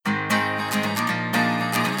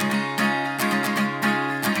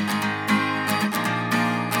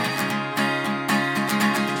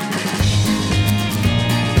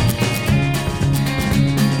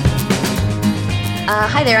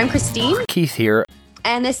Hi there, I'm Christine. Keith here.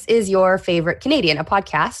 And this is Your Favorite Canadian, a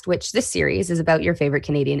podcast, which this series is about your favorite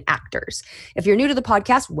Canadian actors. If you're new to the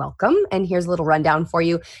podcast, welcome. And here's a little rundown for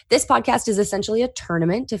you. This podcast is essentially a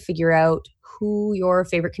tournament to figure out who your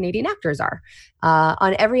favorite Canadian actors are.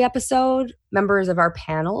 On every episode, members of our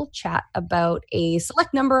panel chat about a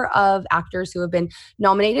select number of actors who have been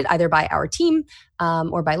nominated either by our team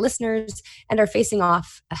or by listeners and are facing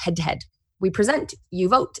off head-to-head. We present, you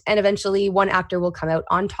vote, and eventually one actor will come out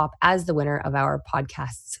on top as the winner of our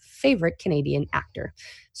podcast's favorite Canadian actor.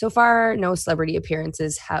 So far, no celebrity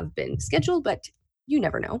appearances have been scheduled, but you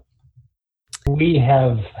never know. We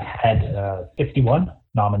have had 51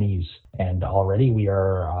 nominees, and already we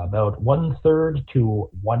are about 1/3 to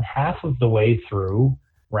 1/2 of the way through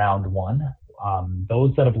round one.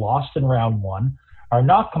 Those that have lost in round one are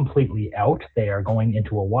not completely out. They are going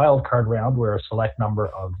into a wild card round where a select number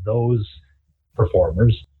of those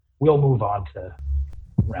performers will move on to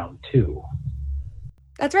round two.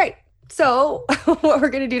 That's right. So what we're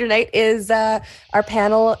going to do tonight is our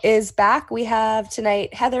panel is back. We have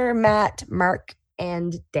tonight Heather, Matt, Mark,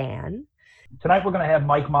 and Dan. Tonight we're going to have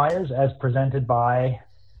Mike Myers as presented by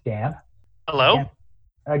Dan. Hello.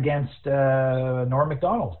 Against Norm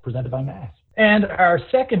MacDonald, presented by Matt. And our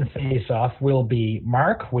second face-off will be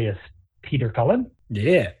Mark with Peter Cullen.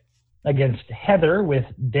 Yeah. Against Heather with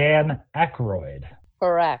Dan Aykroyd.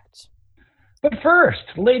 Correct. But first,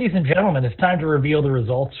 ladies and gentlemen, it's time to reveal the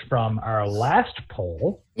results from our last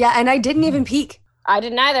poll. Yeah, and I didn't even peek. I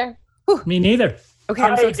didn't either. Whew. Me neither. Okay,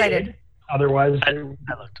 I'm so I excited. did. Otherwise, I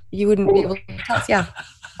looked. You wouldn't be able to tell us, yeah.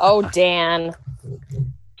 Oh, Dan.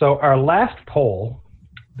 So our last poll,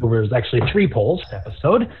 there was actually 3 polls this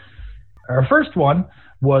episode. Our first one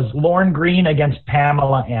was Lorne Greene against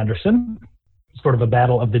Pamela Anderson, sort of a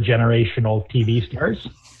battle of the generational TV stars.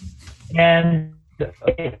 And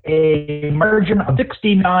a margin of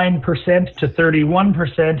 69% to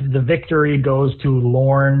 31%, the victory goes to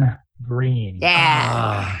Lorne Greene.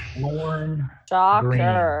 Yeah. Lorne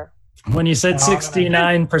Shocker. When you said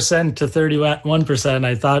 69% to 31%,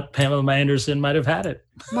 I thought Pamela Anderson might have had it.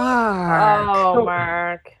 Mark. Oh,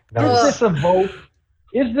 Mark. Is this a vote?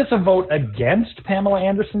 Is this a vote against Pamela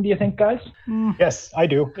Anderson, do you think, guys? Yes, I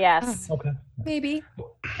do. Yes. Okay. Maybe.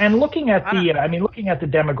 And looking at the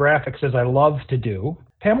demographics, as I love to do,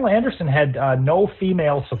 Pamela Anderson had no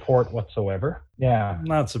female support whatsoever. Yeah. I'm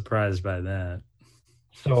not surprised by that.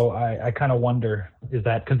 So I kind of wonder, is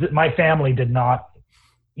that because my family did not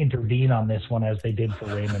intervene on this one as they did for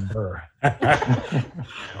Raymond Burr.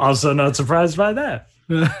 Also not surprised by that.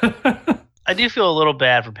 I do feel a little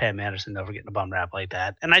bad for Pam Anderson though for getting a bum rap like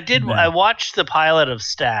that. And I did. Yeah. I watched the pilot of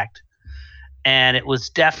Stacked, and it was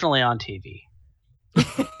definitely on TV.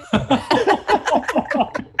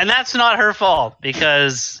 And that's not her fault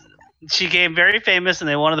because she became very famous, and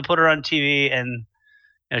they wanted to put her on TV, and you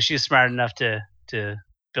know, she's smart enough to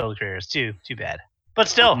build careers. Too bad, but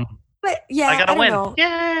still. But yeah, I gotta don't win. know.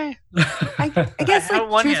 Yay! I guess, I haven't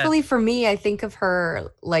won truthfully, yet. for me, I think of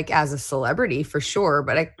her like as a celebrity for sure,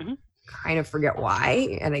 but I kind of forget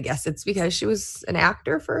why. And I guess it's because she was an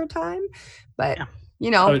actor for a time. But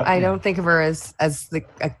I don't think of her as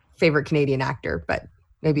a favorite Canadian actor, but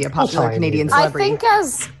maybe a popular Canadian celebrity.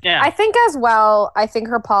 I think as well. I think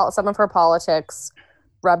some of her politics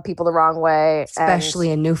rub people the wrong way, especially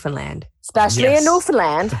in Newfoundland. In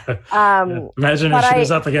Newfoundland. Imagine if she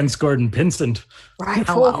was up against Gordon Pinsent. Right.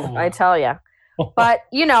 I tell you. But,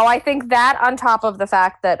 I think that on top of the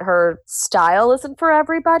fact that her style isn't for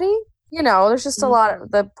everybody, there's just a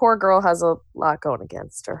lot. The poor girl has a lot going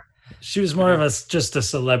against her. She was more of just a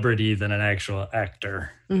celebrity than an actual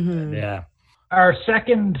actor. Mm-hmm. Yeah. Our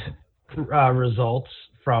second results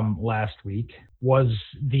from last week was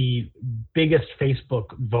the biggest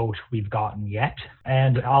Facebook vote we've gotten yet,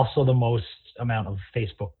 and also the most amount of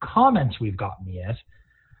Facebook comments we've gotten yet,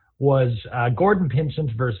 was Gordon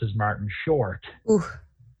Pinsent versus Martin Short. Ooh.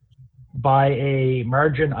 By a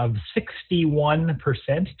margin of 61%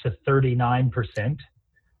 to 39%.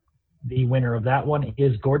 The winner of that one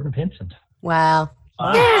is Gordon Pinsent. Wow.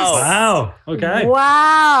 Yes. Wow. Okay.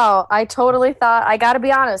 Wow. I totally thought, I got to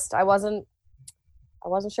be honest, I wasn't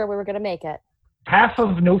sure we were going to make it. Half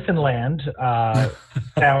of Newfoundland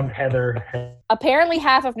found Heather. Apparently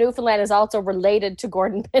half of Newfoundland is also related to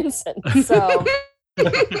Gordon Pinsent. So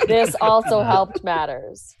this also helped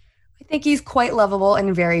matters. I think he's quite lovable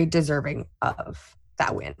and very deserving of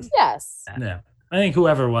that win. Yes. Yeah. I think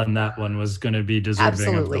whoever won that one was going to be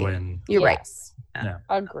deserving of the win. You're right. Yeah.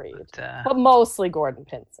 Agreed. But mostly Gordon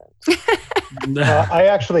Pinsent.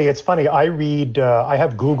 It's funny. I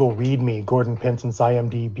have Google read me Gordon Pinsent's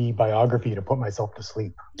IMDb biography to put myself to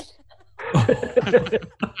sleep.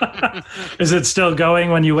 Is it still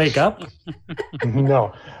going when you wake up?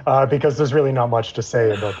 No, because there's really not much to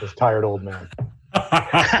say about this tired old man.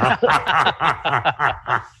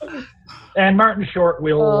 And Martin Short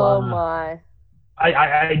will. Oh my!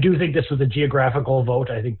 I do think this was a geographical vote.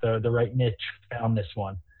 I think the right niche found this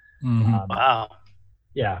one. Mhm. Wow.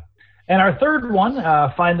 Yeah. And our third one,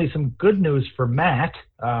 finally some good news for Matt.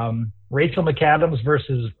 Rachel McAdams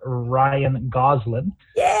versus Ryan Gosling.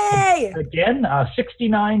 Yay! Again,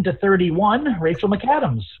 69 to 31. Rachel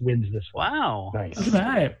McAdams wins this one. Wow. Nice. All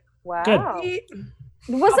right. Wow. Good.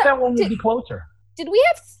 Was Thought that one would be closer. Did we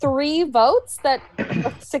have 3 votes that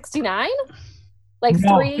 69? Like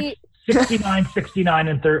No. 3? 69, 69,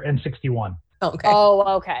 and 61. Okay.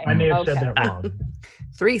 Oh, okay. I may have said Okay. that wrong.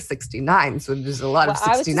 369s, so there's a lot of Well,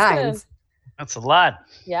 I was just 69s. That's a lot.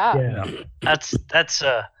 Yeah. Yeah.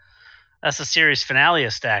 That's a series finale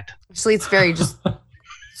of Stacked. Actually, it's very just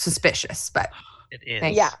suspicious, but It is.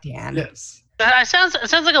 thanks, Yeah. Dan. Yes. It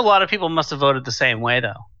sounds like a lot of people must have voted the same way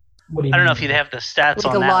though. What do you I don't know mean? if you'd have the stats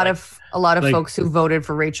Like on that. a lot of like- folks who voted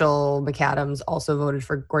for Rachel McAdams also voted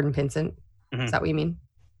for Gordon Pinsent. Mhm. Is that what you mean?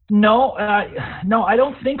 No, I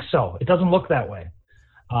don't think so. It doesn't look that way.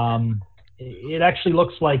 It actually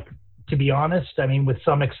looks like, to be honest, I mean, with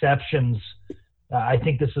some exceptions, I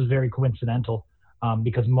think this is very coincidental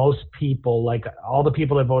because most people, like all the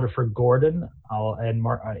people that voted for Gordon in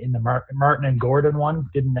the Martin and Gordon one,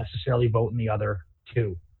 didn't necessarily vote in the other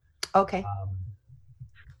two. Okay.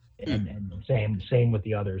 And same with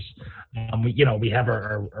the others. We have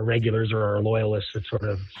our regulars or our loyalists that sort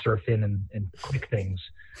of surf in and click things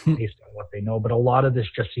based on what they know. But a lot of this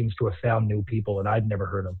just seems to have found new people that I'd never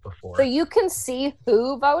heard of before. So you can see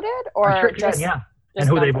who voted, or I'm sure you just can, yeah, just and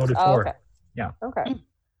who they numbers? voted Oh, for. okay. Yeah. Okay.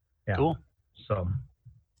 Yeah. Cool. So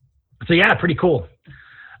yeah, pretty cool.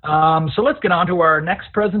 So let's get on to our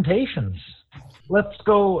next presentations. Let's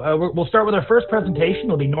go. We'll start with our first presentation.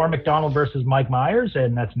 It'll be Norm Macdonald versus Mike Myers,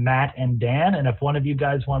 and that's Matt and Dan. And if one of you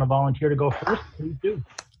guys want to volunteer to go first, please do.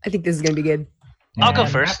 I think this is going to be good. I'll go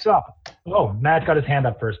And first. Matt's up. Oh, Matt got his hand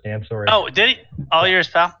up first, Dan. Sorry. Oh, did he? All yours,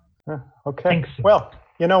 pal. Okay. Thanks. Well,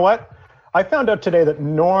 you know what? I found out today that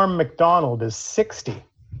Norm Macdonald is 60.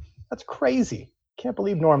 That's crazy. Can't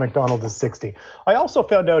believe Norm Macdonald is 60. I also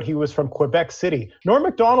found out he was from Quebec City. Norm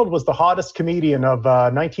Macdonald was the hottest comedian of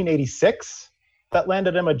 1986. That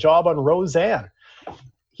landed him a job on Roseanne.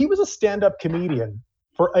 He was a stand-up comedian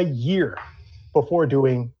for a year before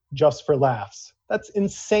doing Just for Laughs. That's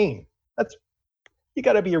insane. You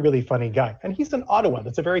got to be a really funny guy. And he's in Ottawa.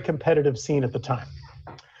 That's a very competitive scene at the time.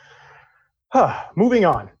 Moving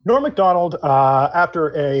on. Norm Macdonald, after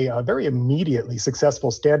a very immediately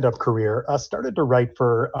successful stand-up career, started to write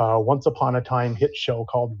for a once upon a time hit show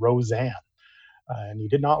called Roseanne. And he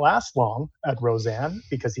did not last long at Roseanne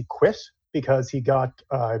because he quit, because he got,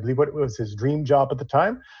 I believe what it was his dream job at the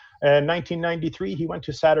time. In 1993, he went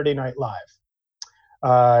to Saturday Night Live.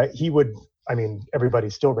 Everybody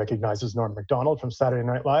still recognizes Norm Macdonald from Saturday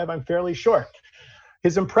Night Live, I'm fairly sure.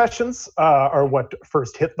 His impressions are what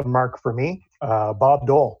first hit the mark for me. Bob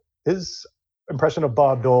Dole. His impression of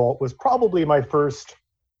Bob Dole was probably my first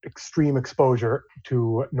extreme exposure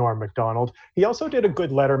to Norm Macdonald. He also did a good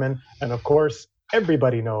Letterman, and of course,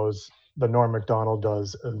 everybody knows that Norm Macdonald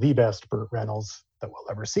does the best Burt Reynolds that we'll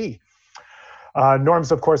ever see.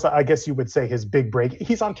 Norm's, of course, I guess you would say his big break.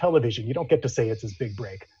 He's on television. You don't get to say it's his big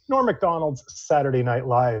break. Norm Macdonald's Saturday Night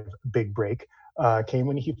Live big break came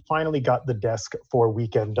when he finally got the desk for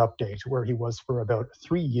Weekend Update, where he was for about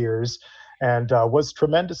 3 years and was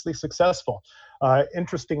tremendously successful.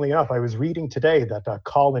 Interestingly enough, I was reading today that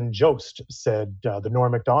Colin Jost said the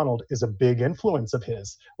Norm Macdonald is a big influence of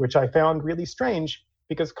his, which I found really strange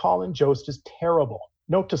because Colin Jost is terrible.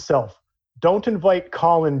 Note to self, don't invite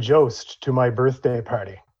Colin Jost to my birthday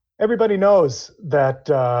party. Everybody knows that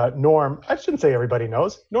I shouldn't say everybody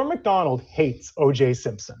knows, Norm Macdonald hates O.J.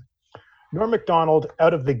 Simpson. Norm Macdonald,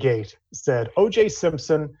 out of the gate, said O.J.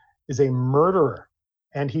 Simpson is a murderer.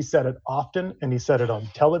 And he said it often, and he said it on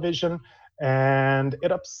television, and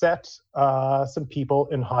it upset some people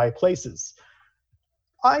in high places.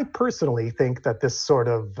 I personally think that this sort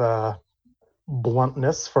of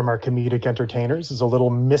bluntness from our comedic entertainers is a little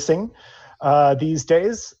missing these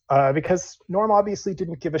days because Norm obviously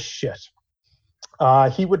didn't give a shit.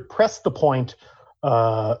 He would press the point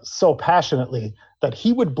so passionately that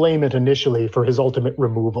he would blame it initially for his ultimate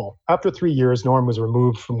removal. After 3 years, Norm was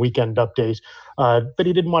removed from Weekend Update, but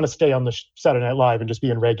he didn't want to stay on the Saturday Night Live and just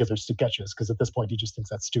be in regular sketches, because at this point he just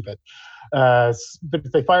thinks that's stupid. But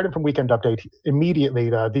they fired him from Weekend Update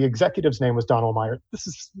immediately. The executive's name was Donald Meyer. This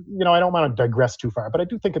is, I don't want to digress too far, but I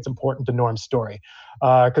do think it's important to Norm's story,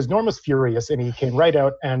 because Norm was furious, and he came right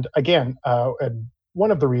out. And again, and one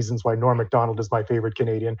of the reasons why Norm MacDonald is my favorite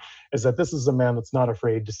Canadian is that this is a man that's not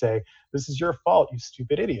afraid to say, this is your fault, you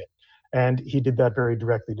stupid idiot. And he did that very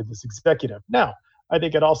directly to this executive. Now, I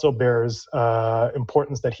think it also bears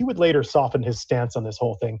importance that he would later soften his stance on this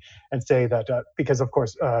whole thing and say that, because of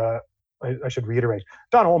course, I should reiterate,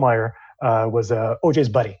 Don Ohlmeyer was OJ's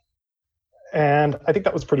buddy. And I think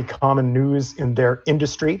that was pretty common news in their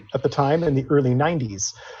industry at the time in the early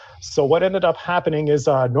 90s. So what ended up happening is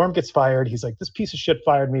Norm gets fired. He's like, this piece of shit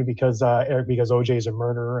fired me because OJ is a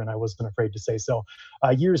murderer, and I wasn't afraid to say so.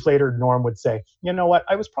 Years later, Norm would say, you know what,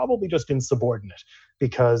 I was probably just insubordinate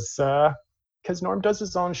because Norm does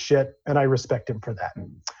his own shit, and I respect him for that.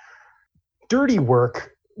 Dirty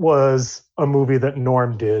Work was a movie that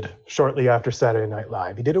Norm did shortly after Saturday Night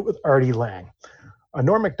Live. He did it with Artie Lang.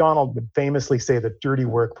 Norm MacDonald would famously say that Dirty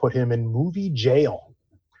Work put him in movie jail.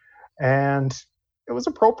 And it was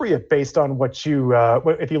appropriate based on what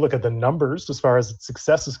if you look at the numbers as far as its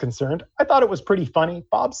success is concerned. I thought it was pretty funny.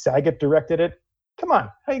 Bob Saget directed it. Come on,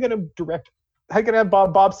 how are you going to have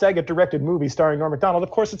Bob Saget directed movie starring Norm MacDonald?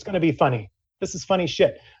 Of course it's going to be funny. This is funny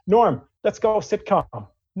shit. Norm, let's go sitcom.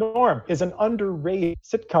 Norm is an underrated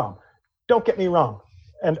sitcom. Don't get me wrong.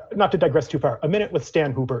 And not to digress too far, A Minute with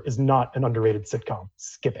Stan Hooper is not an underrated sitcom.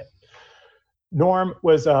 Skip it. Norm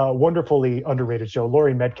was a wonderfully underrated show.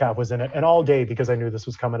 Laurie Metcalf was in it. And all day, because I knew this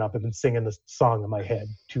was coming up, I've been singing this song in my head.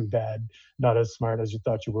 Too bad. Not as smart as you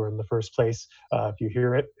thought you were in the first place. If you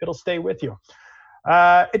hear it, it'll stay with you.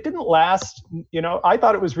 It didn't last. I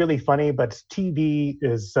thought it was really funny, but TV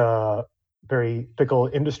is a very fickle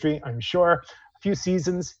industry, I'm sure. A few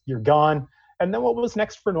seasons, you're gone. And then what was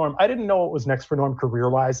next for Norm? I didn't know what was next for Norm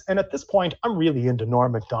career-wise. And at this point, I'm really into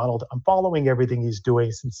Norm MacDonald. I'm following everything he's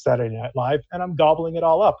doing since Saturday Night Live, and I'm gobbling it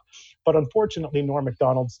all up. But unfortunately, Norm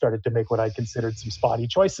MacDonald started to make what I considered some spotty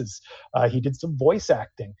choices. He did some voice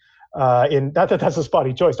acting. Not that that's a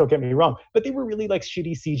spotty choice, don't get me wrong, but they were really like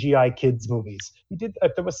shitty CGI kids movies. He did.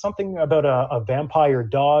 There was something about a vampire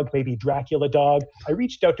dog, maybe Dracula dog. I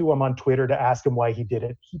reached out to him on Twitter to ask him why he did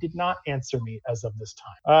it. He did not answer me as of this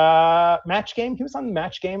time. Match Game. He was on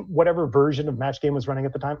Match Game, whatever version of Match Game was running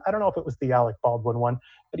at the time. I don't know if it was the Alec Baldwin one,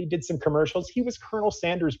 but he did some commercials. He was Colonel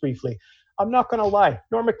Sanders briefly. I'm not going to lie.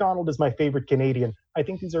 Norm MacDonald is my favorite Canadian. I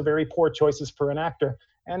think these are very poor choices for an actor.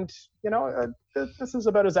 And, this is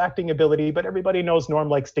about his acting ability, but everybody knows Norm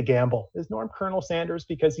likes to gamble. Is Norm Colonel Sanders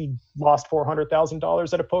because he lost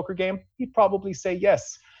 $400,000 at a poker game? He'd probably say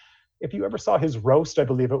yes. If you ever saw his roast, I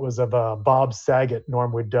believe it was of Bob Saget,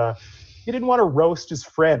 Norm would, he didn't want to roast his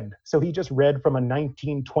friend. So he just read from a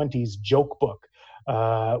 1920s joke book,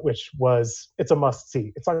 it's a must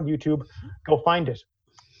see. It's on YouTube. Go find it.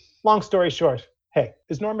 Long story short, hey,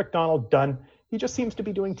 is Norm MacDonald done? He just seems to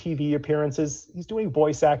be doing TV appearances. He's doing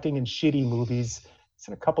voice acting in shitty movies. He's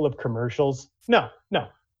in a couple of commercials. No.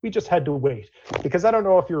 We just had to wait. Because I don't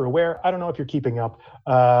know if you're aware. I don't know if you're keeping up.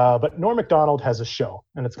 But Norm MacDonald has a show.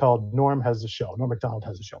 And it's called Norm Has a Show. Norm MacDonald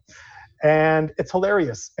Has a Show. And it's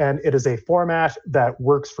hilarious. And it is a format that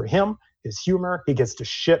works for him. His humor. He gets to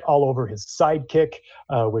shit all over his sidekick,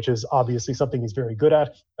 which is obviously something he's very good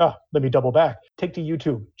at. Let me double back. Take to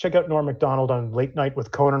YouTube. Check out Norm MacDonald on Late Night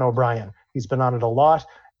with Conan O'Brien. He's been on it a lot,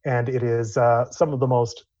 and it is some of the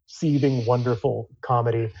most seething, wonderful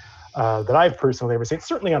comedy that I've personally ever seen.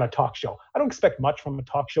 Certainly on a talk show. I don't expect much from a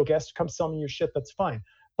talk show guest. Come sell me your shit, that's fine.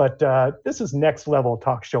 But this is next level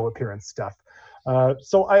talk show appearance stuff.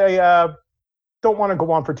 So I don't want to go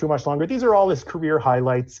on for too much longer. These are all his career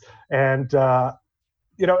highlights, and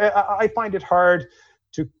I find it hard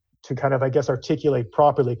to kind of, I guess, articulate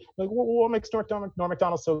properly. Like, what makes Norm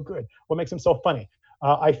MacDonald so good? What makes him so funny?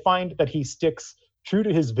 I find that he sticks true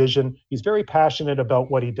to his vision. He's very passionate about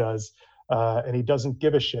what he does, and he doesn't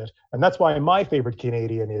give a shit. And that's why my favorite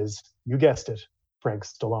Canadian is, you guessed it, Frank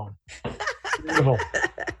Stallone. Beautiful.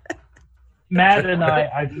 Matt and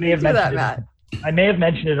I may have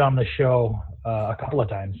mentioned it on the show a couple of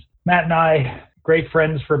times. Matt and I, great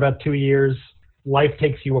friends for about 2 years. Life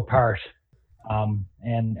takes you apart.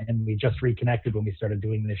 And we just reconnected when we started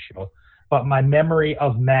doing this show. But my memory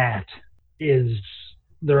of Matt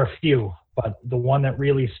there are a few, but the one that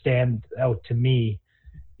really stands out to me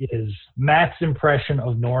is Matt's impression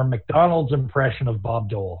of Norm MacDonald's impression of Bob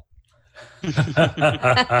Dole.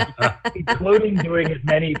 including doing at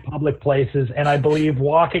many public places, and I believe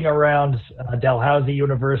walking around Dalhousie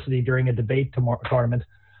University during a debate tournament,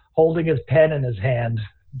 holding his pen in his hand,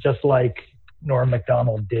 just like Norm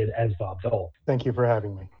MacDonald did as Bob Dole. Thank you for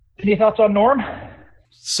having me. Any thoughts on Norm?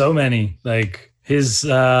 So many. Like his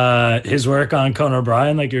work on Conan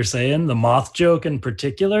O'Brien, like you're saying, the moth joke in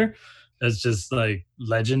particular, is just like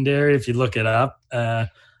legendary if you look it up.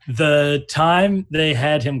 The time they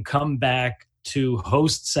had him come back to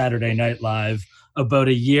host Saturday Night Live about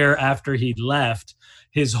a year after he'd left,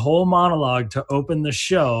 his whole monologue to open the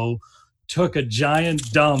show took a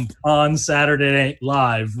giant dump on Saturday Night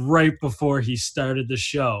Live right before he started the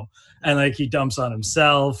show. And like he dumps on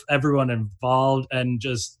himself, everyone involved, and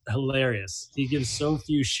just hilarious. He gives so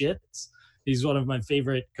few shits. He's one of my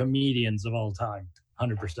favorite comedians of all time,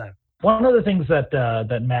 100%. One of the things that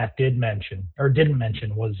Matt didn't mention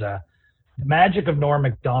was the magic of Norm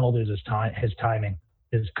MacDonald is his timing.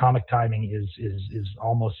 His comic timing is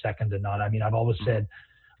almost second to none. I mean, I've always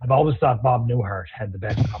thought Bob Newhart had the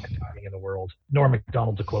best comic timing in the world. Norm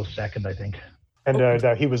MacDonald's a close second, I think. And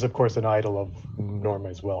he was, of course, an idol of Norm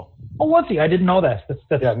as well. Oh, was he? I didn't know that.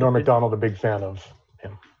 Yeah, Norm MacDonald, a big fan of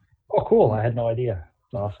him. Oh, cool. I had no idea.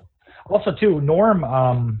 That's awesome. Also, too,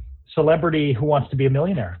 Norm, celebrity Who Wants to Be a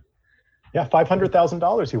Millionaire. Yeah,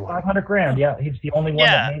 $500,000 he won. $500,000. Yeah, he's the only one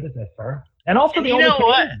that made it that far. And also and the only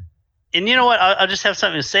And you know what? I'll just have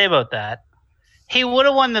something to say about that. He would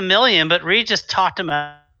have won the million, but Regis talked him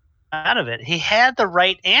out of it. He had the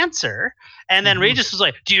right answer, and then Regis was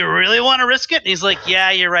like, "Do you really want to risk it?" And he's like,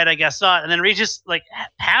 "Yeah, you're right. I guess not." And then Regis like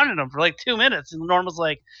pounded him for like 2 minutes, and Norm was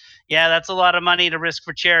like, "Yeah, that's a lot of money to risk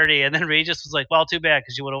for charity." And then Regis was like, "Well, too bad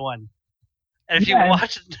because you would have won." And if you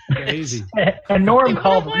watch it, crazy. And Norm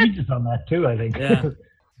called Regis on that too, I think. Yeah.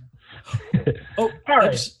 All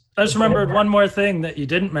right. I just remembered one more thing that you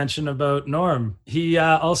didn't mention about Norm. He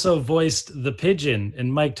also voiced the pigeon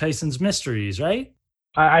in Mike Tyson's Mysteries, right?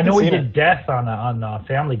 I know he did Death on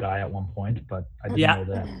Family Guy at one point, but I didn't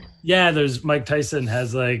know that. Yeah, there's Mike Tyson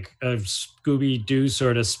has like a Scooby-Doo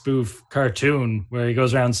sort of spoof cartoon where he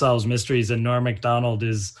goes around solves mysteries, and Norm MacDonald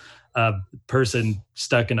is a person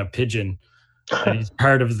stuck in a pigeon, and he's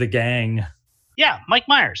part of the gang. Yeah, Mike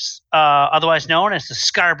Myers, otherwise known as the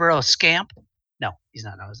Scarborough Scamp. No, he's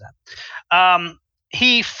not known as that.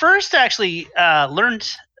 He first actually earned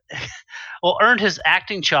his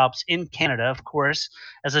acting chops in Canada, of course,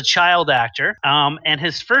 as a child actor. And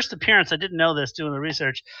his first appearance, I didn't know this doing the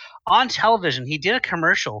research, on television, he did a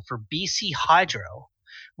commercial for BC Hydro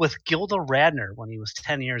with Gilda Radner when he was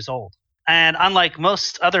 10 years old. And unlike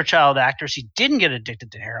most other child actors, he didn't get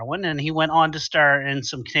addicted to heroin, and he went on to star in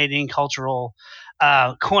some Canadian cultural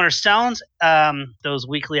cornerstones, those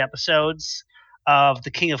weekly episodes of The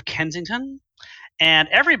King of Kensington, and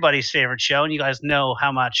everybody's favorite show, and you guys know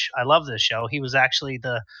how much I love this show. He was actually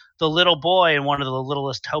the little boy in one of the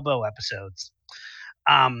Littlest Hobo episodes.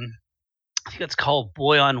 I think it's called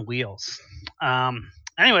Boy on Wheels.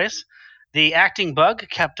 Anyways, the acting bug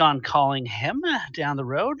kept on calling him down the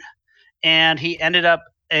road, and he ended up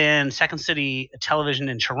in Second City Television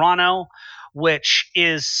in Toronto, which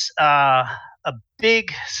is a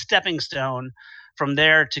big stepping stone from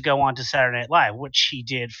there to go on to Saturday Night Live, which he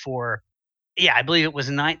did for, I believe it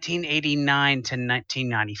was 1989 to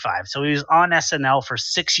 1995. So he was on SNL for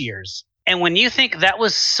 6 years. And when you think that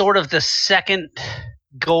was sort of the second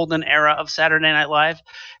golden era of Saturday Night Live,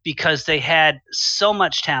 because they had so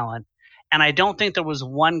much talent, and I don't think there was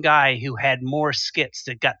one guy who had more skits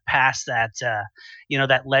that got past that,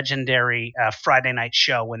 that legendary Friday night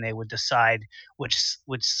show when they would decide which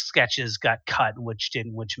sketches got cut and which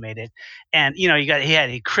didn't, which made it. And he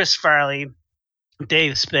had Chris Farley,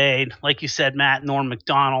 Dave Spade, like you said, Matt, Norm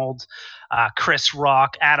MacDonald, Chris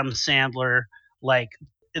Rock, Adam Sandler, like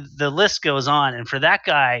the list goes on. And for that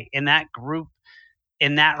guy in that group,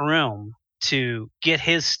 in that room, to get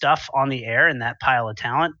his stuff on the air in that pile of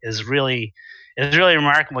talent is really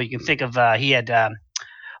remarkable. You can think of he had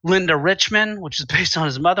Linda Richman, which is based on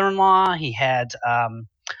his mother-in-law. He had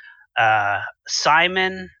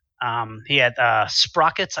Simon. He had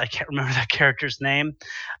Sprockets. I can't remember that character's name.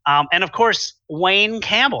 And of course, Wayne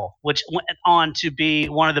Campbell, which went on to be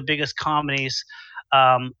one of the biggest comedies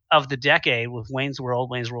of the decade with Wayne's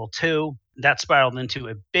World 2. That spiraled into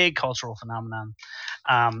a big cultural phenomenon.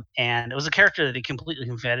 And it was a character that he completely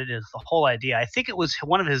invented. The whole idea. I think it was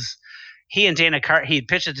one of his, he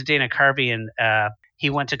pitched it to Dana Carvey, and he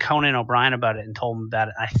went to Conan O'Brien about it and told him about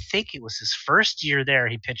it. I think it was his first year there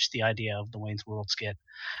he pitched the idea of the Wayne's World skit.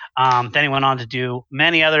 Then he went on to do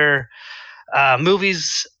many other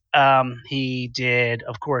movies He did,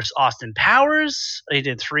 of course, Austin Powers. He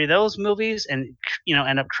did 3 of those movies, and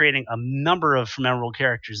ended up creating a number of memorable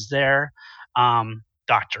characters there.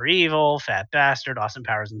 Dr. Evil, Fat Bastard, Austin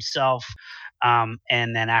Powers himself, and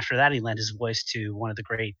then after that, he lent his voice to one of the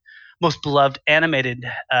great, most beloved animated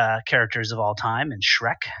characters of all time in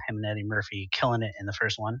Shrek. Him and Eddie Murphy killing it in the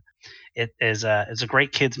first one. It's a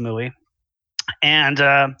great kids movie. And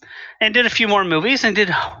did a few more movies, and did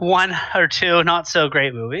 1 or 2 not so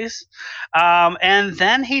great movies, and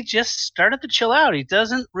then he just started to chill out. He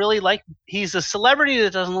doesn't really he's a celebrity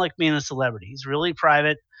that doesn't like being a celebrity. He's really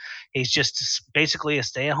private. He's just basically a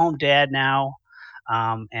stay-at-home dad now,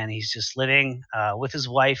 and he's just living with his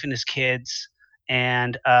wife and his kids.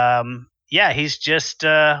 And he's just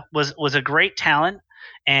was a great talent,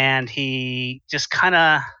 and he just kind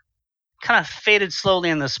of faded slowly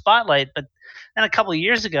in the spotlight. But then a couple of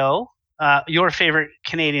years ago, your favorite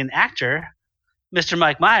Canadian actor, Mr.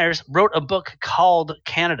 Mike Myers, wrote a book called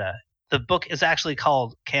Canada. The book is actually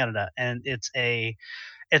called Canada, and it's a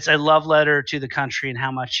love letter to the country and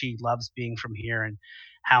how much he loves being from here, and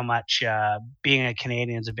how much being a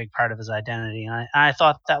Canadian is a big part of his identity. And I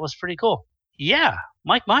thought that was pretty cool. Yeah,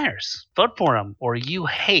 Mike Myers. Vote for him, or you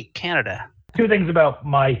hate Canada. 2 things about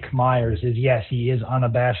Mike Myers is, yes, he is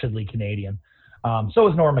unabashedly Canadian. So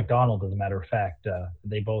is Norm MacDonald, as a matter of fact.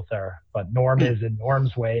 They both are. But Norm is in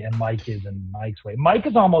Norm's way, and Mike is in Mike's way. Mike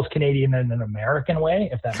is almost Canadian in an American way,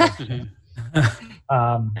 if that makes sense.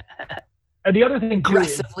 And the other thing, too,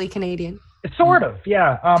 aggressively Canadian. Sort of,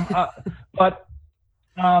 yeah. But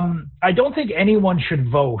I don't think anyone should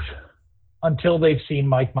vote until they've seen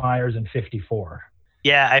Mike Myers in 54.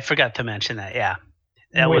 Yeah, I forgot to mention that. Yeah,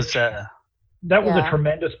 that was a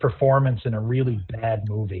tremendous performance in a really bad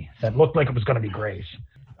movie that looked like it was going to be great.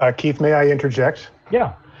 Keith, may I interject?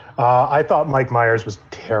 Yeah. I thought Mike Myers was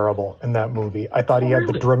terrible in that movie. I thought he had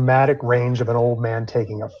the dramatic range of an old man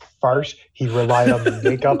taking a farce. He relied on the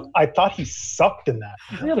makeup. I thought he sucked in that.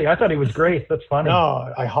 Really? I thought he was great. That's funny.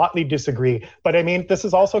 No, I hotly disagree. But I mean, this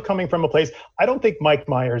is also coming from a place, I don't think Mike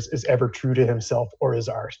Myers is ever true to himself or his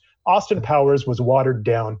art. Austin Powers was watered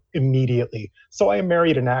down immediately. So I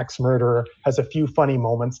Married an Axe Murderer has a few funny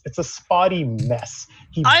moments. It's a spotty mess.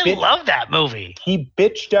 I love that movie. He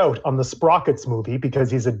bitched out on the Sprockets movie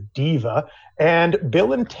because he's a diva. And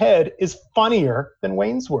Bill and Ted is funnier than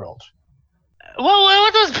Wayne's World. Well,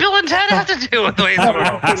 what does Bill and Ted have to do with Wayne's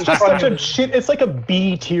World? It's just such a shit. It's like a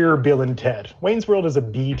B tier Bill and Ted. Wayne's World is a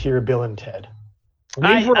B tier Bill and Ted.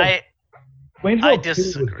 Wayne's World 2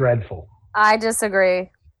 was dreadful. I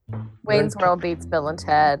disagree. Wayne's World beats Bill and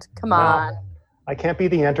Ted. Come on. I can't be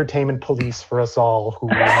the entertainment police for us all who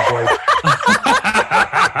enjoy.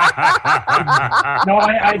 No,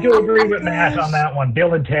 I do agree with Matt on that one.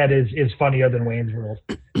 Bill and Ted is funnier than Wayne's World.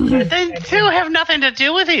 They two have nothing to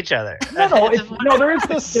do with each other. No, there is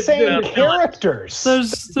the same characters.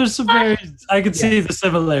 There's some very. I can see the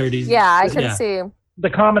similarities. Yeah, I can see. The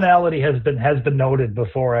commonality has been noted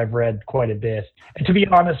before. I've read quite a bit. And to be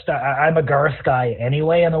honest, I'm a Garth guy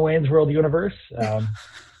anyway in the Wayne's World universe.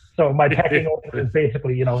 So my pecking order is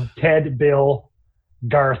basically, Ted, Bill,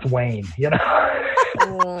 Garth, Wayne.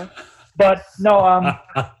 But no,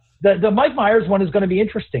 the Mike Myers one is going to be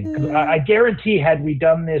interesting. 'Cause I guarantee, had we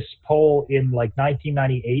done this poll in like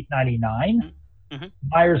 1998, 99,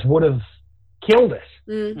 Myers would have killed us.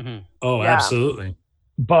 Mm-hmm. Oh, yeah. Absolutely.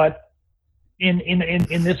 But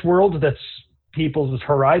in this world that's people's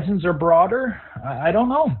horizons are broader, I don't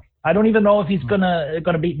know. I don't even know if he's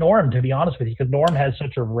gonna beat Norm, to be honest with you, because Norm has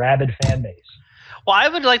such a rabid fan base. Well, I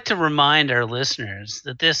would like to remind our listeners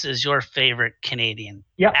that this is your favorite Canadian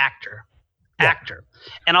actor.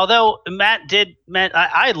 And although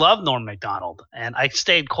I love Norm MacDonald, and I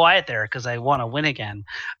stayed quiet there because I want to win again.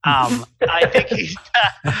 I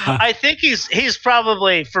think he's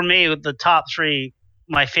probably, for me, with the top 3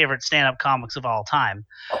 my favorite stand-up comics of all time.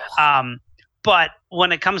 But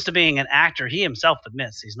when it comes to being an actor, he himself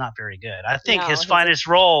admits he's not very good. I think his finest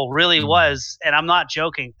role really was, and I'm not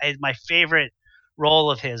joking, my favorite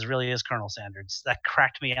role of his really is Colonel Sanders. That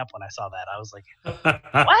cracked me up when I saw that. I was like,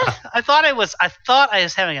 what? I thought I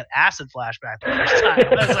was having an acid flashback the first time.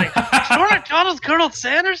 I was like, Norm MacDonald's Colonel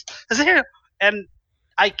Sanders? Is here? And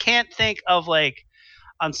I can't think of, like,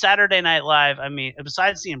 on Saturday Night Live, I mean,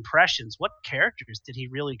 besides the impressions, what characters did he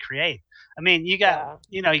really create? I mean, you got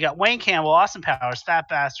Wayne Campbell, Austin Powers, Fat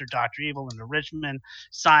Bastard, Dr. Evil, Linda Richmond,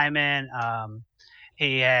 Simon.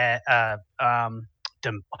 He had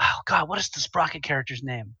what is the Sprocket character's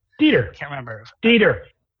name? Dieter. Can't remember. Dieter.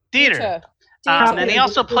 And he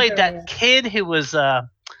also played that kid who was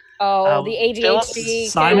Oh, the Phillips? ADHD.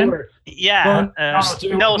 Simon? Yeah.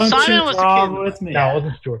 No, Simon was the kid. With me. No, it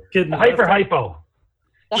wasn't Stuart. Kid The hypo.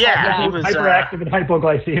 Yeah, he was Hyperactive and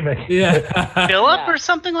hypoglycemic. Yeah. Philip or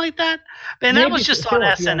something like that. And that Maybe was just Philip,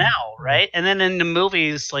 on SNL, right? And then in the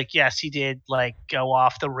movies, like, yes, he did like go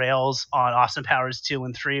off the rails on Austin Powers 2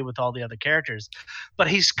 and 3 with all the other characters. But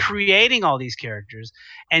he's creating all these characters.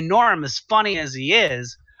 And Norm, as funny as he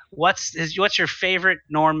is, what's your favorite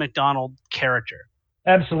Norm Macdonald character?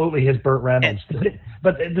 Absolutely, his Burt Reynolds.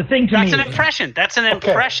 But the thing to me, that's an impression. That's an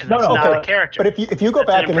impression. No, It's no, not a character. But if you go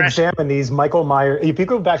back and examine these Mike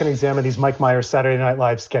Myers Saturday Night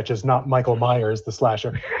Live sketches, not Michael Myers the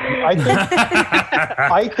slasher,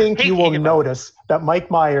 I think you will notice that Mike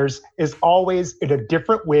Myers is always in a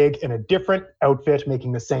different wig in a different outfit,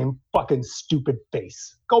 making the same fucking stupid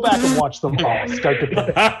face. Go back and watch them all, start to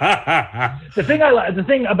finish. The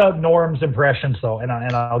thing about Norm's impressions, though, and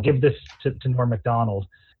I'll give this to Norm Macdonald,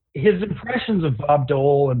 his impressions of Bob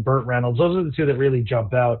Dole and Burt Reynolds, those are the two that really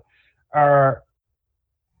jump out, are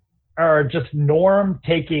just Norm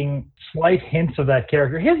taking slight hints of that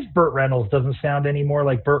character. His Burt Reynolds doesn't sound any more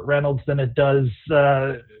like Burt Reynolds than it does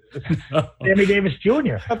Sammy Davis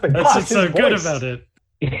Jr. That's what's so good about it.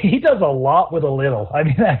 He does a lot with a little. I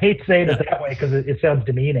mean, I hate saying it that way because it sounds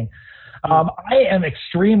demeaning. I am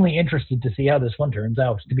extremely interested to see how this one turns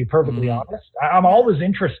out, to be perfectly honest. I'm always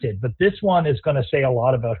interested, but this one is going to say a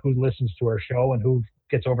lot about who listens to our show and who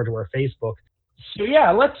gets over to our Facebook. So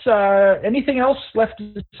yeah, let's, anything else left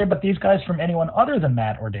to say about these guys from anyone other than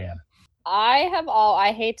Matt or Dan?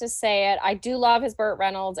 I hate to say it, I do love his Burt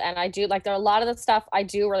Reynolds, and I do, like, there are a lot of the stuff I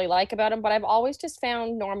do really like about him, but I've always just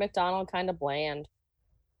found Norm Macdonald kind of bland.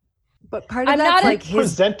 But part of that's like his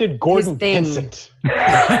presented Gordon Vincent.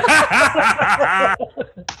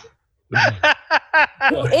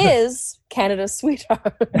 Who is Canada's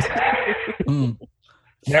sweetheart.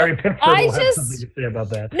 Mary Pickford will have something to say about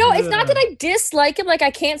that. No, it's not that I dislike him. Like,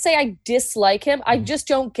 I can't say I dislike him. I just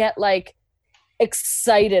don't get, like,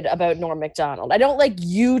 excited about Norm Macdonald. I don't like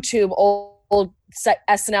YouTube old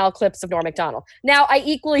SNL clips of Norm Macdonald. Now, I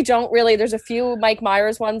equally don't really. There's a few Mike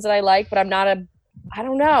Myers ones that I like, but I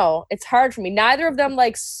don't know. It's hard for me. Neither of them,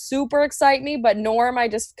 like, super excite me, but Norm, I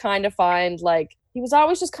just kind of find, like, he was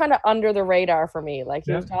always just kind of under the radar for me. Like,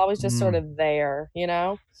 he was always just sort of there, you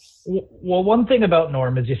know? Well, one thing about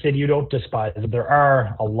Norm is you said you don't despise him. There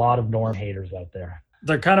are a lot of Norm haters out there.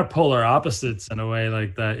 They're kind of polar opposites in a way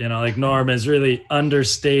like that. You know, like Norm is really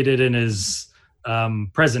understated in his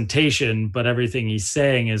presentation, but everything he's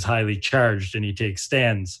saying is highly charged and he takes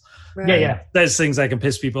stands. Right. Yeah. There's things that can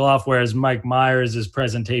piss people off, whereas Mike Myers'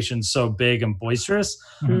 presentation's so big and boisterous,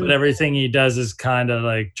 but everything he does is kind of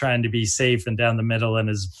like trying to be safe and down the middle and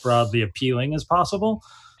as broadly appealing as possible.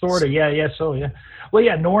 Sort of, yeah. Well,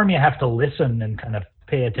 yeah, Norm, you have to listen and kind of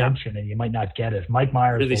pay attention, and you might not get it. Mike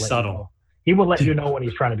Myers really subtle. He will let you know when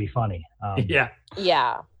he's trying to be funny. Yeah.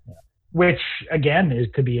 Which again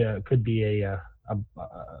could be a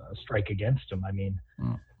strike against him. I mean,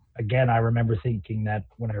 again, I remember thinking that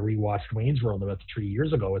when I rewatched Wayne's World about 3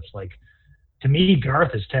 years ago, it's like, to me,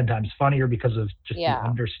 Garth is 10 times funnier because of just the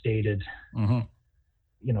understated,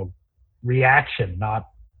 reaction, not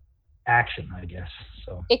action, I guess.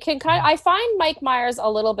 So it can I find Mike Myers a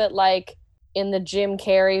little bit like in the Jim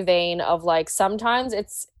Carrey vein of, like, sometimes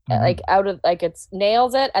it's like out of, like, it's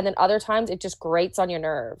nails it, and then other times it just grates on your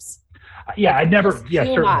nerves. Yeah, like, I never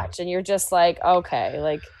too much, and you're just like, okay,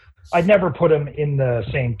 like, I'd never put him in the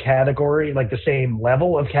same category, like the same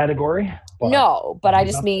level of category. No, but I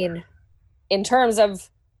just mean in terms of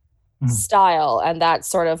style and that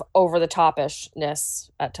sort of over the topishness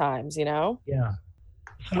at times, you know? Yeah.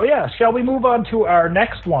 So yeah, shall we move on to our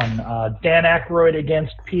next one? Dan Aykroyd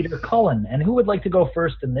against Peter Cullen. And who would like to go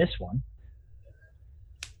first in this one?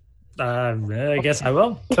 I guess I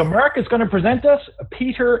will. So Mark is going to present us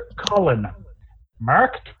Peter Cullen.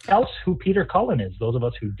 Mark, tell us who Peter Cullen is, those of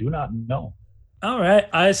us who do not know. All right.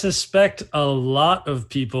 I suspect a lot of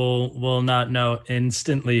people will not know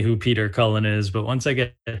instantly who Peter Cullen is, but once I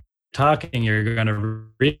get talking, you're going to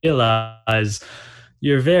realize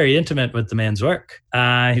you're very intimate with the man's work. He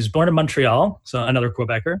was born in Montreal, so another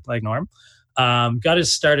Quebecer like Norm. Got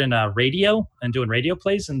his start in radio and doing radio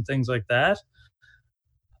plays and things like that.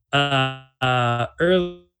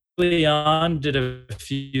 Early on, did a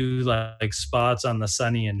few like spots on the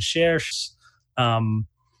Sonny and Cher,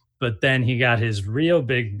 but then he got his real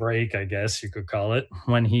big break, I guess you could call it,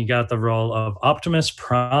 when he got the role of Optimus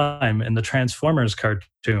Prime in the Transformers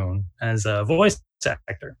cartoon as a voice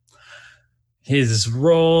actor. His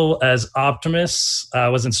role as Optimus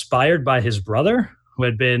was inspired by his brother, who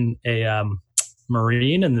had been a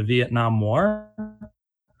Marine in the Vietnam War.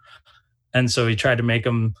 And so he tried to make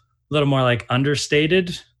him a little more like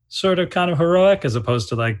understated, sort of kind of heroic, as opposed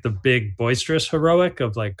to like the big boisterous heroic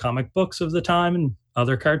of like comic books of the time and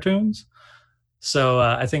other cartoons. So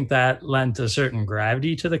I think that lent a certain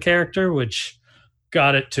gravity to the character, which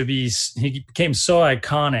got it to be, he became so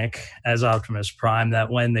iconic as Optimus Prime that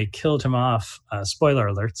when they killed him off, spoiler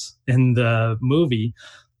alerts, in the movie,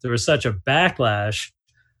 there was such a backlash,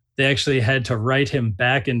 they actually had to write him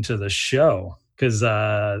back into the show because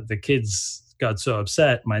the kids got so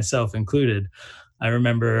upset, myself included. I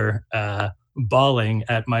remember bawling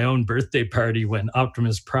at my own birthday party when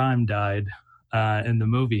Optimus Prime died in the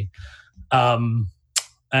movie.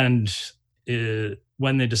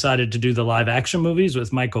 When they decided to do the live action movies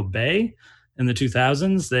with Michael Bay in the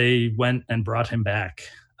 2000s, they went and brought him back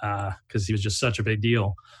because he was just such a big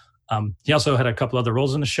deal. He also had a couple other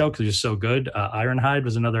roles in the show because he was so good. Ironhide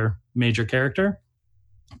was another major character.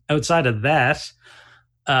 Outside of that,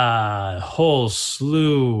 whole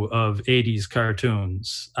slew of 80s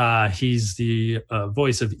cartoons. He's the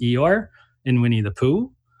voice of Eeyore in Winnie the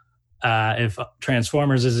Pooh. If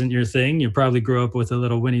Transformers isn't your thing, you probably grew up with a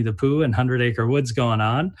little Winnie the Pooh and 100 Acre Woods going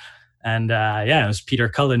on. And it was Peter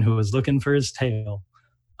Cullen who was looking for his tail.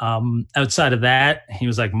 Outside of that, he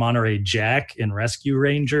was like Monterey Jack in Rescue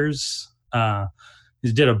Rangers.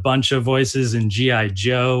 He did a bunch of voices in G.I.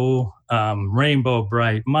 Joe, Rainbow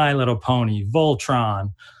Bright, My Little Pony,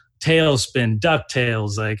 Voltron, Tailspin,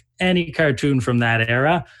 DuckTales, like any cartoon from that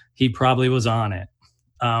era, he probably was on it.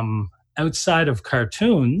 Outside of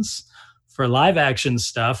cartoons, for live action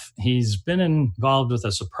stuff, he's been involved with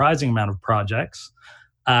a surprising amount of projects.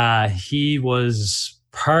 He was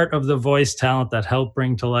part of the voice talent that helped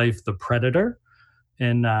bring to life the Predator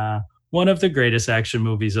in one of the greatest action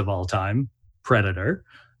movies of all time, Predator.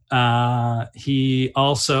 He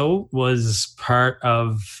also was part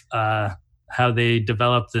of how they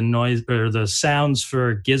developed the noise or the sounds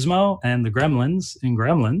for Gizmo and the Gremlins in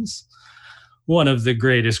Gremlins, one of the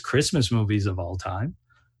greatest Christmas movies of all time.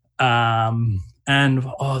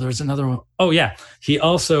 There's another one. Oh yeah. He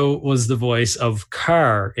also was the voice of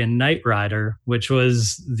Car in Knight Rider, which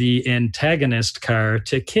was the antagonist car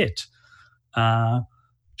to Kit. Trying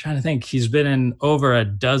to think, he's been in over a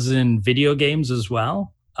dozen video games as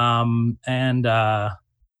well. He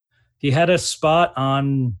had a spot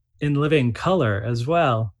in Living Color as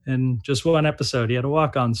well. In just one episode, he had a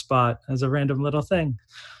walk-on spot as a random little thing.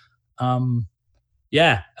 I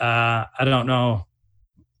don't know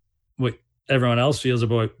what everyone else feels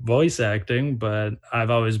about voice acting, but I've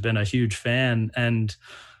always been a huge fan. And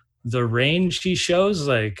the range he shows,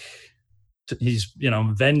 like he's,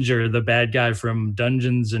 Venger, the bad guy from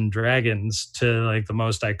Dungeons and Dragons, to like the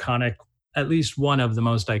most iconic, at least one of the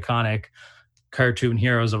most iconic cartoon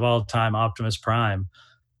heroes of all time, Optimus Prime.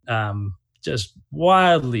 Just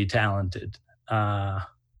wildly talented. The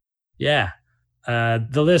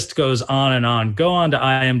list goes on and on. Go on to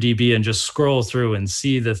IMDb and just scroll through and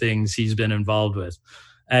see the things he's been involved with.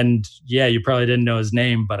 And you probably didn't know his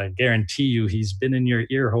name, but I guarantee you he's been in your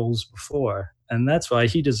ear holes before. And that's why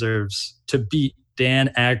he deserves to beat Dan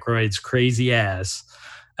Aykroyd's crazy ass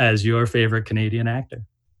as your favorite Canadian actor.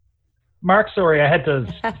 Mark, sorry, I had to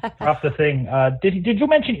drop the thing. Did you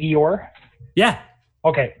mention Eeyore? Yeah.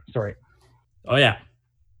 Okay, sorry. Oh, yeah.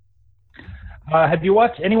 Have you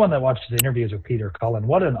watched, anyone that watched the interviews with Peter Cullen,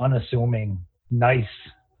 what an unassuming, nice,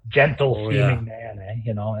 gentle-seeming man, eh?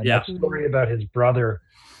 And that story about his brother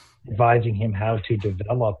advising him how to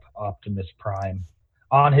develop Optimus Prime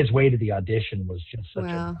on his way to the audition was just such a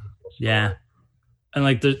beautiful story. Yeah. And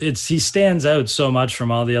like he stands out so much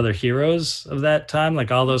from all the other heroes of that time.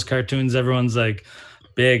 Like all those cartoons, everyone's like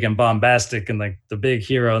big and bombastic and like the big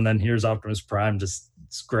hero, and then here's Optimus Prime, just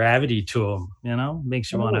it's gravity to him,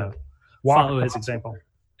 makes you want to follow his example.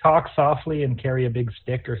 Talk softly and carry a big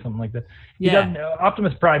stick or something like that.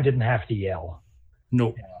 Optimus Prime didn't have to yell.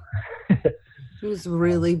 Nope. It was a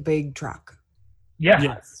really big truck. Yeah.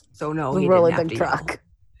 Yes. So no, he really big truck.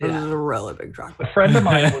 It was a really big truck. A friend of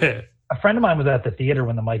mine was at the theater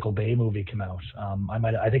when the Michael Bay movie came out.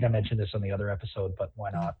 I think I mentioned this on the other episode, but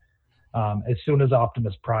why not? As soon as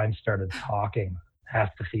Optimus Prime started talking, half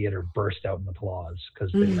the theater burst out in applause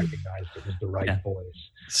because they recognized it was the right voice.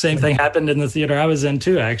 Same thing happened in the theater I was in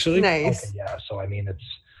too, actually. Nice. Okay, yeah. So I mean,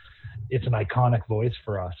 it's an iconic voice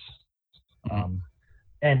for us.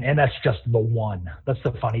 And that's just the one. That's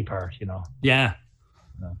the funny part, Yeah.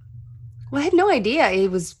 Well, I had no idea he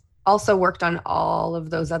was also worked on all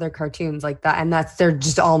of those other cartoons like that, and they're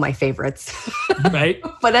just all my favorites. Right.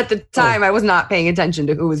 But at the time, I was not paying attention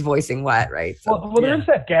to who was voicing what, right? So, well, there's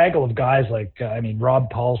that gaggle of guys like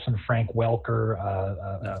Rob Paulson, Frank Welker,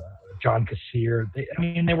 John Kassir.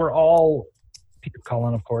 They were all, Peter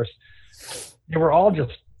Cullen, of course. They were all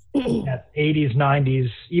just that 80s, 90s,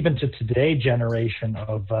 even to today generation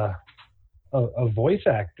of voice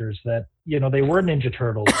actors that, they were Ninja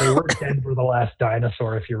Turtles. They were Denver the Last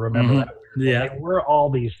Dinosaur, if you remember that. Yeah. They were all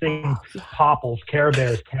these things, Popples, Care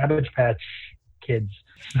Bears, Cabbage Patch Kids.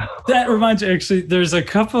 That reminds me, actually, there's a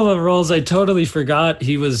couple of roles I totally forgot.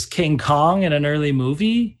 He was King Kong in an early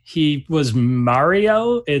movie. He was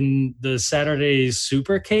Mario in the Saturday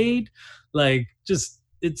Supercade.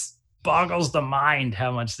 It boggles the mind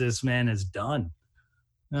how much this man has done.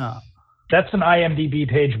 Yeah. That's an IMDb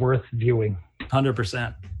page worth viewing.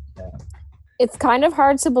 100%. Yeah. It's kind of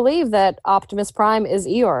hard to believe that Optimus Prime is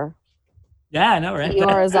Eeyore. Yeah, I know, right?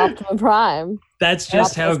 Eeyore is Optimus Prime. That's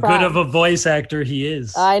just Optimus how Prime. good of a voice actor he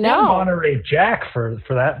is. I know. And Monterey Jack, for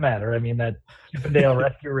that matter. That Chippendale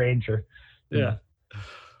Rescue Ranger. Yeah.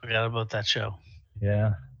 Forgot about that show.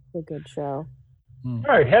 Yeah. It's a good show. All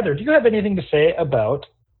right, Heather, do you have anything to say about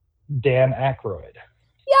Dan Aykroyd?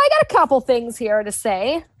 Yeah, I got a couple things here to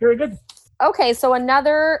say. Very good. Okay, so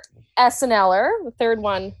another SNLer, the third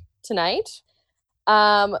one tonight.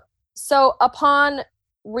 So upon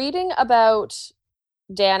reading about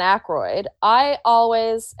Dan Aykroyd,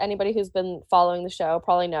 anybody who's been following the show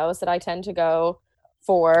probably knows that I tend to go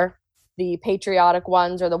for the patriotic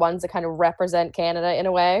ones or the ones that kind of represent Canada in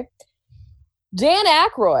a way. Dan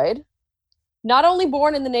Aykroyd, not only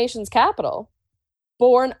born in the nation's capital,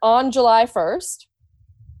 born on July 1st,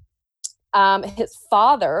 his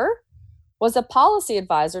father was a policy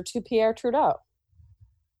advisor to Pierre Trudeau.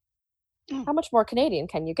 How much more Canadian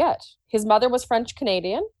can you get? His mother was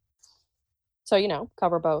French-Canadian. So,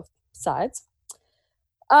 cover both sides.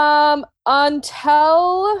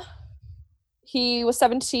 Until he was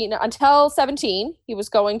 17, he was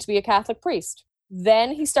going to be a Catholic priest.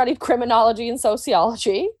 Then he studied criminology and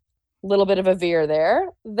sociology. A little bit of a veer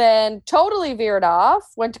there. Then totally veered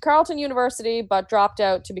off, went to Carleton University, but dropped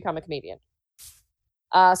out to become a comedian.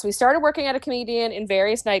 So he started working at a comedian in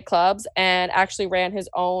various nightclubs and actually ran his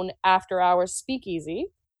own after-hours speakeasy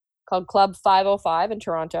called Club 505 in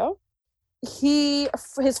Toronto.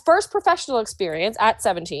 His first professional experience at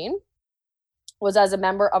 17 was as a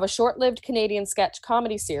member of a short-lived Canadian sketch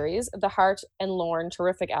comedy series, The Hart and Lorne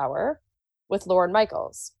Terrific Hour, with Lorne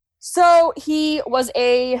Michaels. So he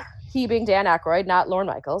being Dan Aykroyd, not Lorne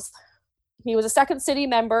Michaels. He was a Second City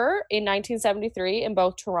member in 1973 in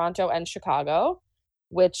both Toronto and Chicago,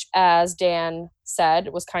 which, as Dan said,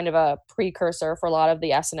 was kind of a precursor for a lot of the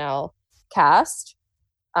SNL cast.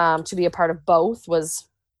 To be a part of both was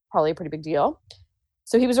probably a pretty big deal.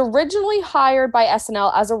 So he was originally hired by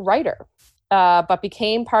SNL as a writer, but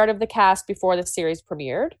became part of the cast before the series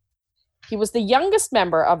premiered. He was the youngest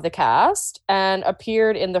member of the cast and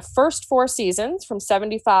appeared in the first 4 seasons from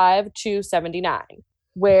 75 to 79,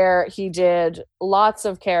 where he did lots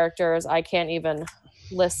of characters. I can't even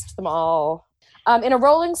list them all. In a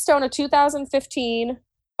Rolling Stone, a 2015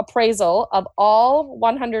 appraisal of all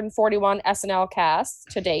 141 SNL casts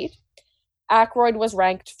to date, Aykroyd was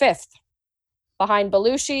ranked 5th, behind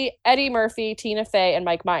Belushi, Eddie Murphy, Tina Fey, and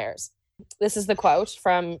Mike Myers. This is the quote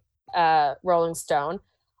from Rolling Stone.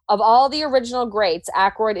 Of all the original greats,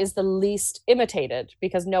 Aykroyd is the least imitated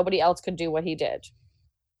because nobody else could do what he did.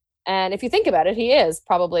 And if you think about it, he is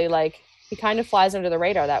probably he kind of flies under the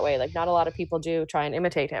radar that way. Not a lot of people do try and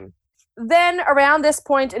imitate him. Then around this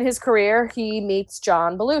point in his career, he meets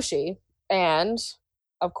John Belushi. And,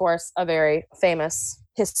 of course, a very famous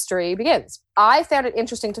history begins. I found it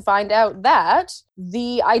interesting to find out that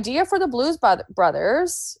the idea for the Blues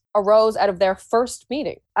Brothers arose out of their first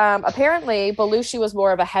meeting. Apparently, Belushi was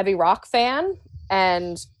more of a heavy rock fan,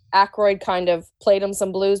 and Aykroyd kind of played him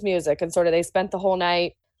some blues music, and they spent the whole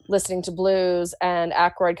night listening to blues, and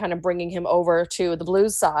Aykroyd kind of bringing him over to the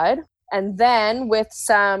blues side. And then with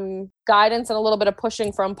some guidance and a little bit of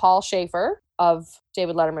pushing from Paul Schaefer of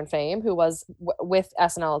David Letterman fame, who was with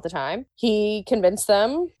SNL at the time, he convinced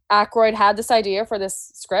them. Aykroyd had this idea for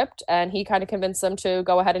this script, and he kind of convinced them to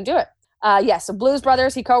go ahead and do it. So Blues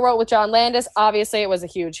Brothers, he co-wrote with John Landis. Obviously, it was a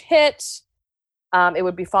huge hit. It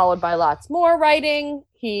would be followed by lots more writing.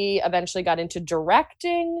 He eventually got into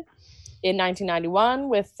directing in 1991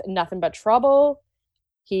 with Nothing But Trouble.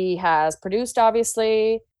 He has produced,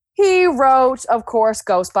 obviously. He wrote, of course,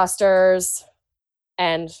 Ghostbusters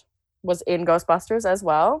and was in Ghostbusters as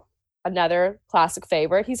well. Another classic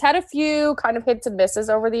favorite. He's had a few kind of hits and misses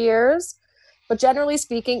over the years, but generally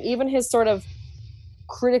speaking, even his sort of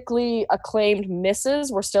critically acclaimed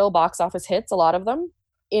misses were still box office hits, a lot of them.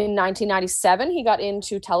 In 1997, he got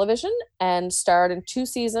into television and starred in 2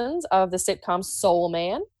 seasons of the sitcom Soul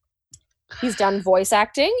Man. He's done voice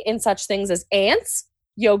acting in such things as Ants,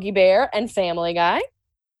 Yogi Bear, and Family Guy.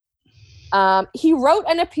 He wrote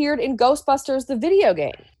and appeared in Ghostbusters, the video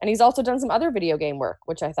game. And he's also done some other video game work,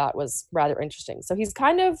 which I thought was rather interesting. So he's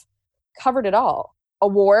kind of covered it all.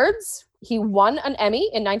 Awards. He won an Emmy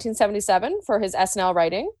in 1977 for his SNL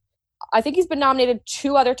writing. I think he's been nominated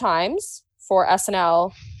 2 other times for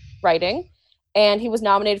SNL writing. And he was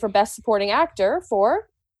nominated for Best Supporting Actor for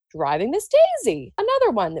Driving Miss Daisy.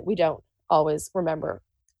 Another one that we don't always remember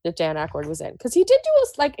that Dan Aykroyd was in. Because he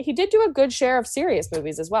did do a good share of serious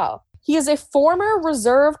movies as well. He is a former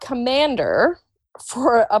reserve commander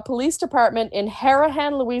for a police department in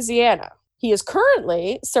Harahan, Louisiana. He is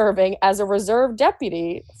currently serving as a reserve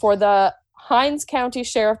deputy for the Hinds County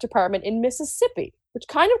Sheriff Department in Mississippi, which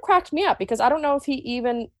kind of cracked me up because I don't know if he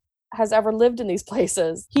even has ever lived in these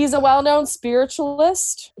places. He's a well-known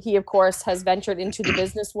spiritualist. He, of course, has ventured into the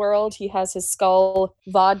business world. He has his Skull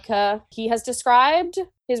vodka. He has described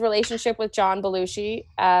his relationship with John Belushi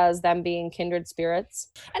as them being kindred spirits.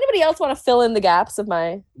 Anybody else want to fill in the gaps of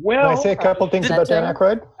my... Well, can I say a couple things about Dan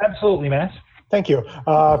Aykroyd? Absolutely, Matt. Thank you.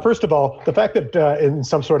 First of all, the fact that in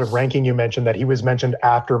some sort of ranking you mentioned that he was mentioned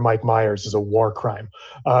after Mike Myers is a war crime.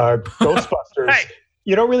 Ghostbusters... Hey.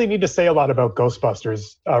 You don't really need to say a lot about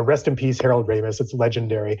Ghostbusters. Rest in peace, Harold Ramis. It's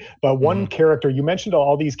legendary. But one character, you mentioned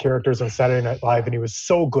all these characters on Saturday Night Live, and he was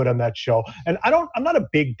so good on that show. And I'm not a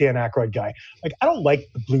big Dan Aykroyd guy. Like, I don't like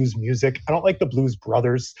the blues music. I don't like the Blues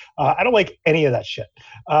Brothers. I don't like any of that shit.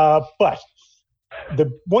 But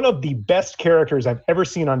one of the best characters I've ever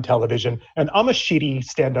seen on television, and I'm a shitty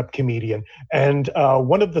stand-up comedian, and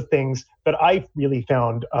one of the things that I really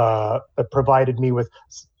found that provided me with,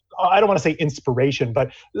 I don't want to say inspiration,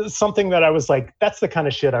 but something that I was like, that's the kind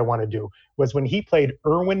of shit I want to do, was when he played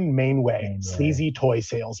Erwin Mainway, sleazy toy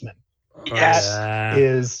salesman. Yes. That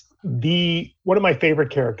is one of my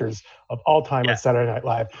favorite characters of all time on Saturday Night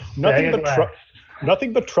Live.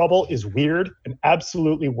 Nothing but Trouble is weird and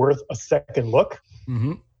absolutely worth a second look.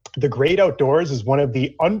 Mm-hmm. The Great Outdoors is one of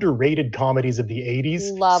the underrated comedies of the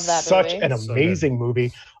 80s. Love that Such movie. an amazing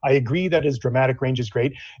movie. I agree that his dramatic range is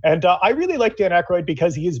great. And I really like Dan Aykroyd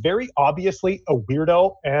because he is very obviously a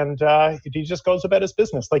weirdo, and he just goes about his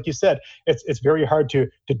business. Like you said, it's very hard to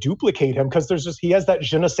duplicate him because he has that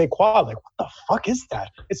je ne sais quoi. Like, what the fuck is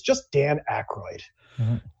that? It's just Dan Aykroyd.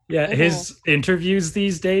 Mm-hmm. Yeah, his interviews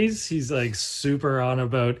these days, he's like super on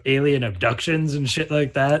about alien abductions and shit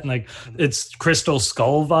like that. And like, it's Crystal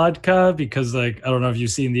Skull vodka because, like, I don't know if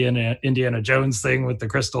you've seen the Indiana Jones thing with the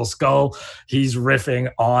Crystal Skull. He's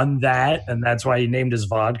riffing on that. And that's why he named his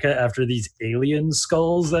vodka after these alien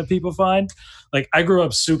skulls that people find. Like, I grew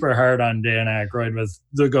up super hard on Dan Aykroyd with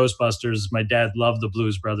the Ghostbusters. My dad loved the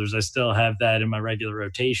Blues Brothers. I still have that in my regular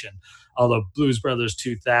rotation. Although Blues Brothers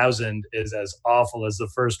 2000 is as awful as the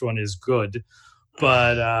first one is good.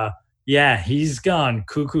 But he's gone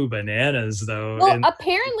cuckoo bananas though. Well,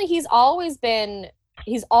 apparently he's always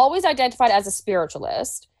identified as a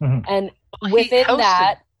spiritualist. Mm-hmm. And within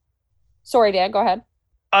that, sorry, Dan, go ahead.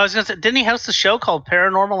 I was going to say, didn't he host the show called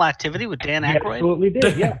Paranormal Activity with Dan Aykroyd? He absolutely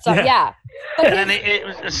did, yeah. So, yeah. And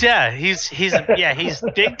he's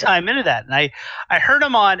big time into that. And I heard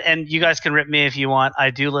him on, and you guys can rip me if you want.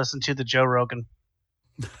 I do listen to the Joe Rogan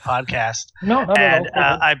podcast. No,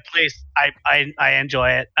 I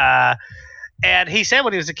enjoy it. And he said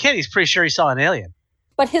when he was a kid, he's pretty sure he saw an alien.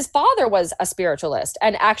 But his father was a spiritualist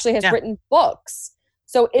and actually has written books.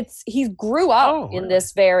 So he grew up in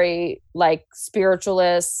this very like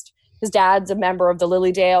spiritualist. His dad's a member of the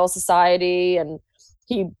Lilydale Society, and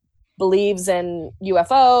he believes in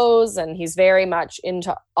UFOs, and he's very much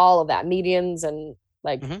into all of that, mediums and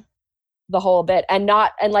like the whole bit, and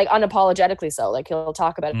like unapologetically so. Like, he'll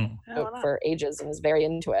talk about it for ages and is very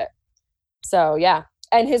into it. So yeah,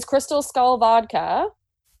 and his Crystal Skull vodka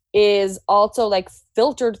is also like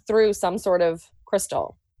filtered through some sort of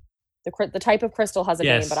crystal. The type of crystal has a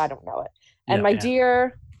name, but I don't know it. And my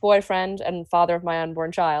dear boyfriend and father of my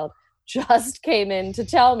unborn child just came in to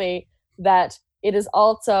tell me that it is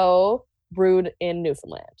also brewed in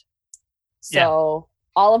Newfoundland. So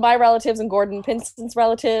all of my relatives and Gordon Pinson's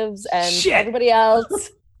relatives and everybody else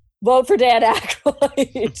vote for Dan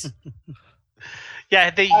Aykroyd.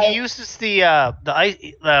 He uses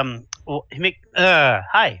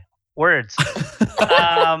words.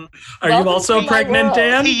 Are you also pregnant,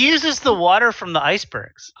 Dan? He uses the water from the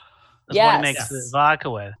icebergs. That's what he makes the vodka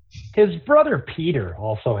with. His brother Peter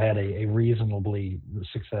also had a reasonably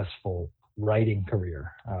successful writing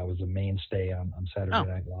career. Was a mainstay on Saturday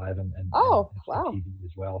Night Live and TV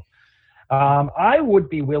as well. I would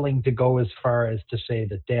be willing to go as far as to say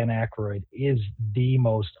that Dan Aykroyd is the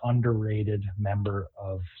most underrated member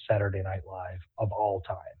of Saturday Night Live of all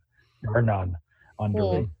time, or none.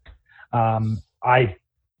 Underrated.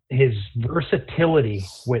 His versatility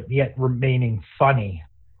with yet remaining funny,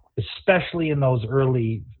 especially in those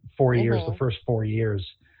early 4 years, the first 4 years.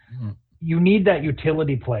 You need that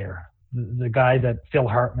utility player, the guy that Phil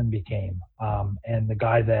Hartman became, and the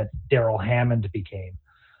guy that Daryl Hammond became.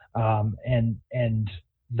 And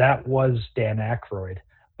that was Dan Aykroyd.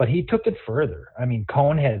 But he took it further. I mean,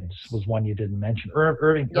 Coneheads was one you didn't mention.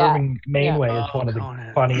 Irving Mainway is one of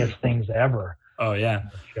the funniest things ever. Oh yeah,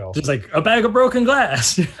 just like a bag of broken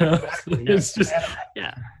glass. You know? It's just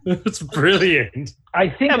it's brilliant. I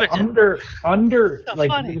think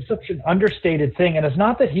it's such an understated thing, and it's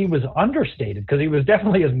not that he was understated because he was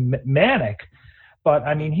definitely as manic, but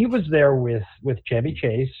I mean he was there with Chevy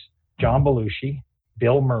Chase, John Belushi,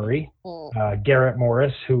 Bill Murray, Garrett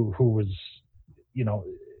Morris, who was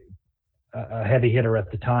a heavy hitter at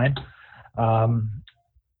the time,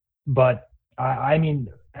 but I mean.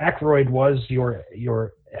 Aykroyd was your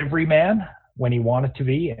everyman when he wanted to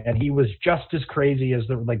be, and he was just as crazy as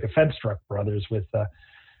the Fenstruck brothers with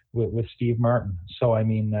Steve Martin. So I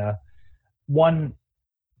mean,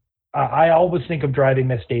 I always think of Driving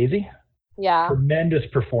Miss Daisy. Yeah, tremendous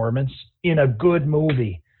performance in a good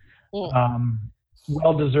movie.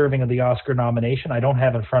 Well deserving of the Oscar nomination. I don't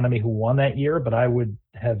have in front of me who won that year, but I would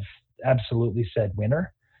have absolutely said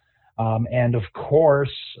winner. And of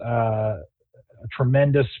course. A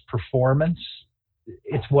tremendous performance.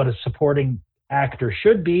 It's what a supporting actor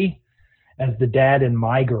should be as the dad in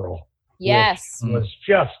My Girl. Yes. Was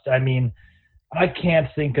just, I mean, I can't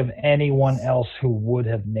think of anyone else who would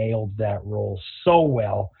have nailed that role so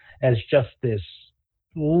well as just this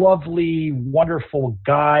lovely, wonderful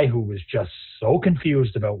guy who was just so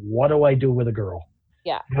confused about what do I do with a girl?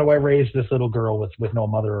 Yeah. How do I raise this little girl with no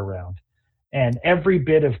mother around? And every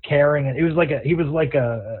bit of caring, and he was like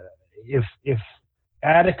if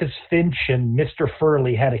Atticus Finch and Mr.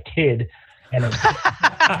 Furley had a kid, and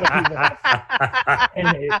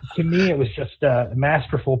to me it was just a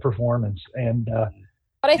masterful performance. And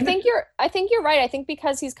but I think you're right. I think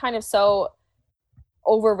because he's kind of so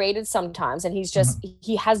overrated sometimes, and he's just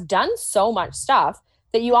he has done so much stuff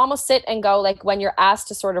that you almost sit and go, like, when you're asked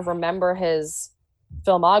to sort of remember his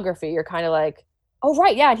filmography, you're kind of like, oh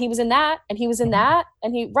right, yeah, and he was in that, and he was in that,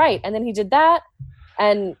 and and then he did that,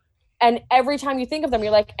 and every time you think of them,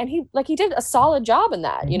 you're like, and he did a solid job in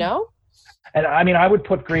that, you know? And I mean, I would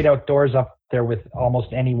put Great Outdoors up there with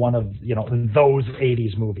almost any one of, those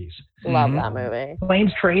 80s movies. Love that movie.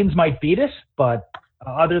 Planes, Trains might beat it, but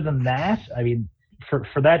other than that, I mean,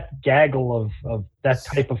 for that gaggle of that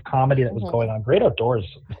type of comedy that was going on, Great Outdoors,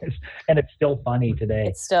 and it's still funny today.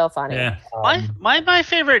 It's still funny. Yeah. My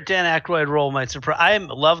favorite Dan Aykroyd role might surprise. I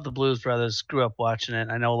love the Blues Brothers. Grew up watching it.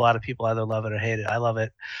 I know a lot of people either love it or hate it. I love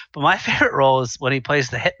it, but my favorite role is when he plays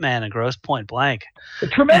the hitman in Grosse Pointe Blank.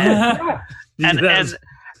 Tremendous.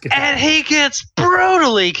 And he gets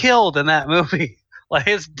brutally killed in that movie. Like,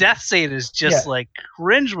 his death scene is just like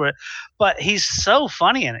cringe, but he's so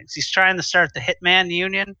funny in it. He's trying to start the Hitman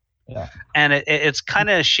Union, and it's kind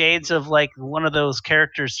of shades of like one of those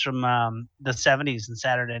characters from the '70s in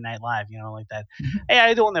Saturday Night Live, like that. Hey, how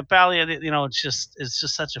you doing there, pal? It's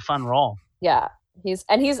just such a fun role. Yeah, he's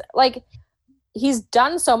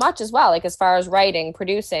done so much as well, like as far as writing,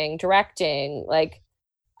 producing, directing, like.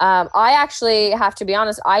 I actually have to be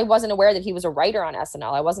honest, I wasn't aware that he was a writer on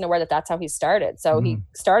SNL. I wasn't aware that that's how he started. So he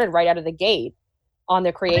started right out of the gate on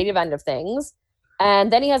the creative end of things.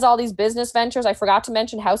 And then he has all these business ventures. I forgot to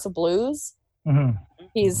mention House of Blues.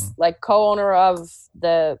 He's like co-owner of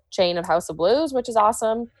the chain of House of Blues, which is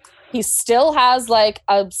awesome. He still has like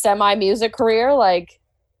a semi-music career, like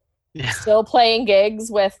still playing gigs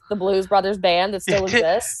with the Blues Brothers band that still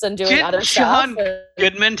exists and doing other stuff. Did John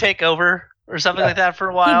Goodman take over? Or something like that for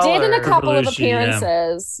a while. He did in a couple of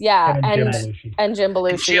appearances, and Jim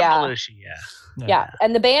Belushi, yeah.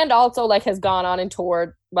 And the band also like has gone on and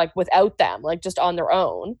toured like without them, like just on their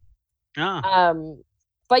own.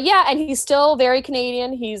 But yeah, and he's still very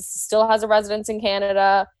Canadian. He still has a residence in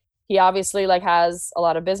Canada. He obviously like has a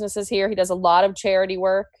lot of businesses here. He does a lot of charity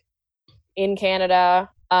work in Canada,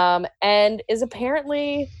 and is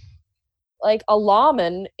apparently like a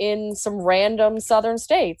lawman in some random southern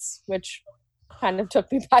states, which kind of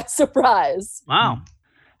took me by surprise. Wow.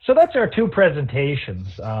 So that's our two presentations.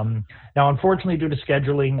 Now, unfortunately, due to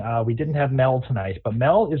scheduling, we didn't have Mel tonight, but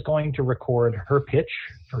Mel is going to record her pitch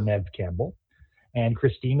for Neve Campbell, and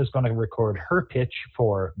Christine is going to record her pitch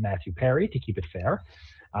for Matthew Perry to keep it fair.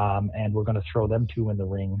 And we're going to throw them two in the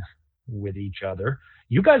ring with each other.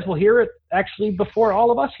 You guys will hear it actually before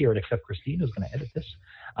all of us hear it, except Christine, who's going to edit this.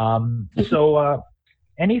 So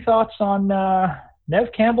any thoughts on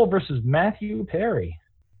Nev Campbell versus Matthew Perry?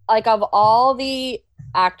 Like, of all the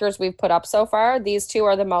actors we've put up so far, these two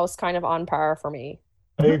are the most kind of on par for me.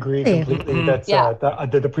 I agree completely. That's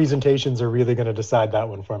the presentations are really going to decide that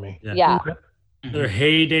one for me. Yeah. Their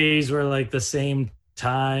heydays were like the same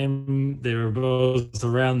time. They were both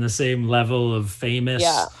around the same level of famous.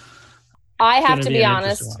 Yeah. I have to be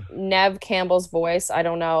honest, Nev Campbell's voice, I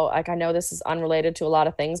don't know, like, I know this is unrelated to a lot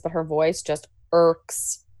of things, but her voice just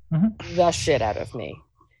irks the shit out of me.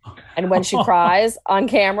 And when she cries on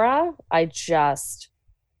camera, I just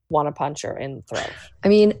want to punch her in the throat. I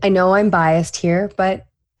mean, I know I'm biased here, but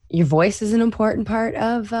your voice is an important part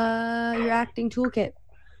of your acting toolkit.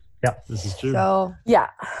 Yeah, this is true. So, yeah.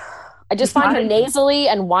 I just find her nasally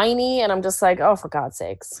and whiny, and I'm just like, oh, for God's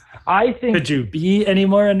sakes. I think. Could you be any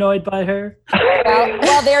more annoyed by her?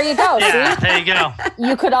 Well, there you go. Yeah, see? there you go.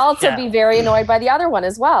 You could also be very annoyed by the other one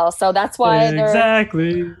as well. So that's why they're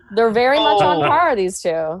very much on par, these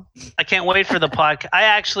two. I can't wait for the podcast. I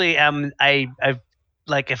actually am. I've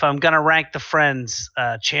like, if I'm gonna rank the Friends,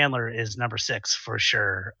 Chandler is number 6 for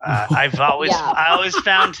sure. I always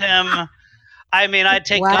found him. I mean, I'd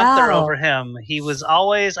take Gunther over him. He was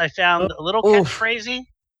always, I found, a little catchphrasy.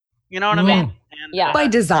 You know what I mean? And, by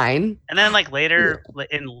design. And then, like, later,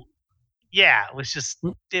 it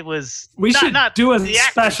was We should do a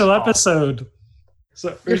special episode.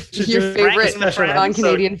 So your favorite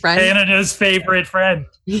non-Canadian friend? Canada's favorite friend.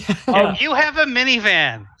 Yeah. You have a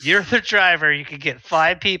minivan. You're the driver. You could get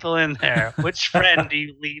 5 people in there. Which friend do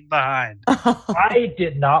you leave behind? I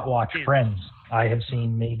did not watch Friends. I have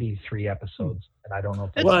seen maybe 3 episodes, and I don't know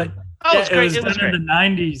if that's what. Oh, it's great. It was done in the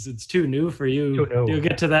 90s. It's too new for you. You'll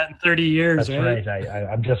get to that in 30 years, That's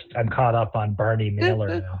right. I'm caught up on Barney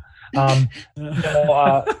Miller now.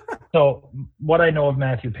 So what I know of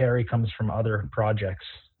Matthew Perry comes from other projects.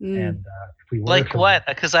 And if we were like what?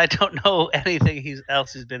 Because I don't know anything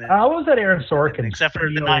else he's been in. I was at Aaron Sorkin, except for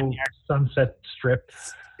the 9 years. Sunset Strip.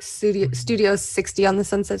 Studio 60 on the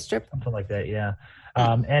Sunset Strip. Something like that, yeah.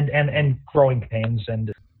 And Growing Pains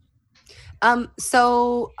and.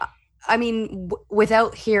 So, I mean,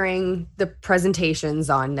 without hearing the presentations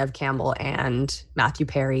on Nev Campbell and Matthew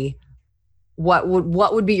Perry, what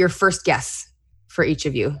would be your first guess for each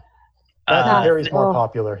of you? Matthew Perry's more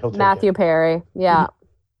popular. He'll take Matthew Perry, yeah.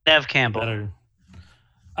 Nev Campbell.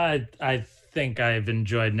 I think I've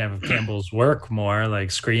enjoyed Nev Campbell's work more, like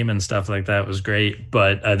Scream and stuff like that was great,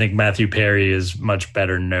 but I think Matthew Perry is much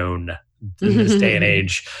better known in this day and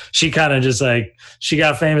age. She kind of just like, she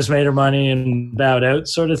got famous, made her money, and bowed out,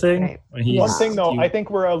 sort of thing. Right. One thing though, I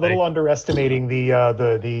think we're a little underestimating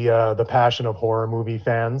the passion of horror movie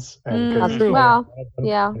fans. And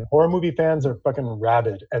horror movie fans are fucking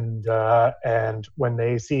rabid, and when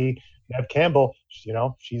they see Nev Campbell, you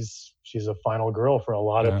know, she's a final girl for a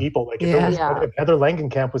lot of people. Like if Heather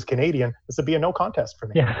Langenkamp was Canadian, this would be a no contest for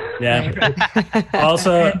me. Yeah.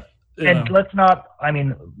 Also. And let's not. I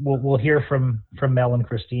mean, we'll hear from Mel and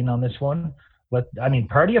Christine on this one.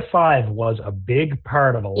 Party of 5 was a big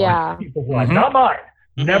part of a lot of people's lives. Not mine.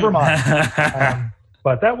 Never mind.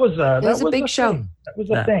 But that was a big show. That was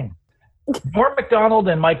a thing. Norm Macdonald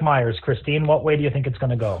and Mike Myers. Christine, what way do you think it's going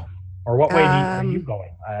to go, or what way are you going?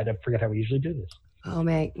 I forget how we usually do this. Oh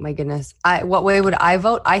my goodness! What way would I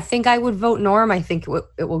vote? I think I would vote Norm. I think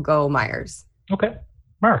it will go Myers. Okay,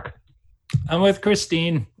 Mark. I'm with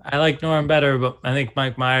Christine. I like Norm better, but I think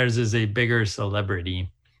Mike Myers is a bigger celebrity.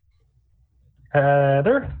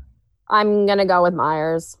 Heather? I'm going to go with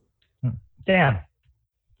Myers. Dan?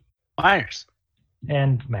 Myers.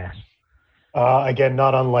 And Matt? Again,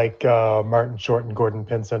 not unlike Martin Short and Gordon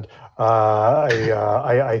Pinsent.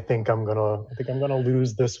 I think I'm gonna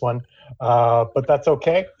lose this one, but that's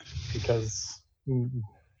okay because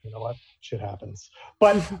you know what, shit happens.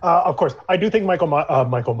 But of course, I do think Michael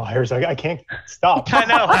Myers. I can't stop. I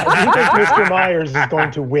know. I do think Mr. Myers is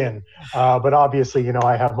going to win, but obviously, you know,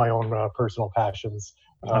 I have my own personal passions.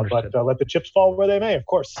 But let the chips fall where they may, of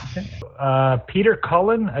course. Peter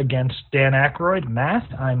Cullen against Dan Aykroyd. Matt,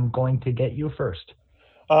 I'm going to get you first.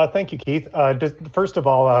 Thank you, Keith. First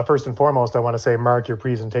and foremost, I want to say, Mark, your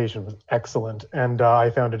presentation was excellent, and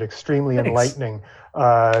I found it extremely enlightening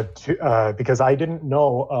because I didn't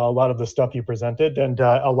know a lot of the stuff you presented, and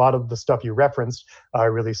a lot of the stuff you referenced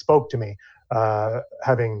really spoke to me.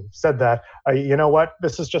 Having said that, you know what?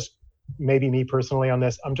 This is just maybe me personally on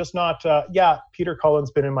this. I'm just not, Peter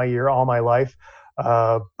Cullen's been in my ear all my life,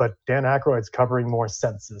 but Dan Aykroyd's covering more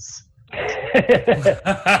senses.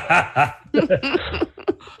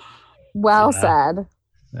 Well said.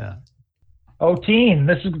 Yeah. Oh, Teen,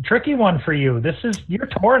 this is a tricky one for you. You're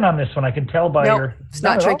torn on this one. I can tell by your. It's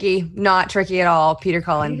not tricky. Not tricky at all. Peter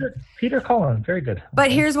Cullen. Peter Cullen, very good.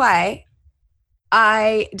 But here's why.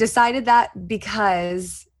 I decided that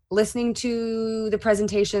because listening to the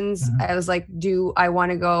presentations, I was like,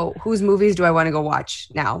 whose movies do I want to go watch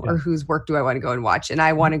now? Or whose work do I want to go and watch? And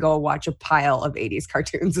I want to go watch a pile of 80s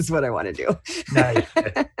cartoons is what I want to do. Nice.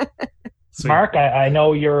 Mark, I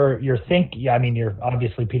know you're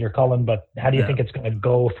obviously Peter Cullen, but how do you think it's going to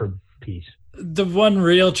go for Pete? The one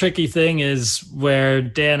real tricky thing is where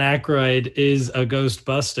Dan Aykroyd is a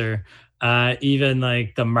Ghostbuster. Even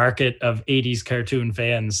like the market of 80s cartoon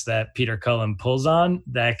fans that Peter Cullen pulls on,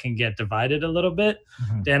 that can get divided a little bit.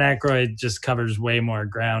 Dan Aykroyd just covers way more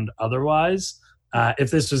ground otherwise.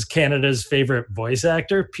 If this was Canada's favorite voice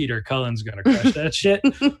actor, Peter Cullen's going to crush that shit.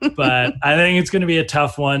 But I think it's going to be a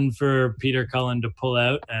tough one for Peter Cullen to pull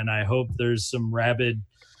out. And I hope there's some rabid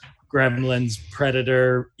Gremlins,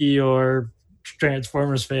 Predator, Eeyore,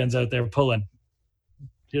 Transformers fans out there pulling.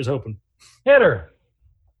 Here's hoping. Hit her.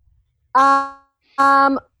 Well,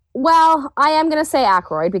 I am going to say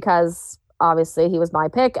Aykroyd because obviously he was my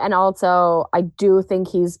pick. And also I do think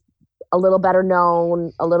he's a little better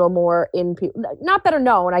known, a little more not better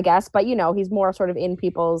known, I guess, but he's more sort of in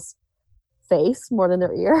people's face more than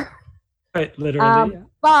their ear. Right. Literally.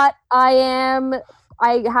 But I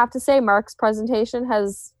have to say Mark's presentation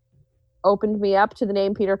has opened me up to the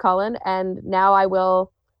name Peter Cullen. And now I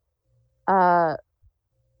will, there's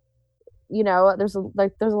a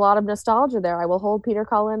lot of nostalgia there. I will hold Peter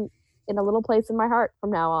Cullen in a little place in my heart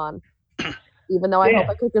from now on, even though I hope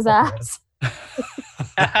I kick his ass.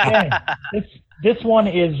 This one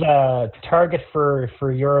is a target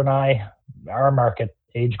for your and our market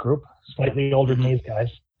age group, slightly older than these guys.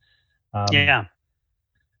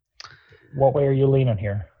 What way are you leaning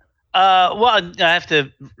here? Well, I have to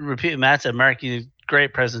repeat what Matt said. Mark, you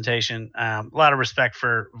great presentation. A lot of respect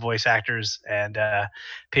for voice actors and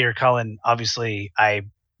Peter Cullen. Obviously, I've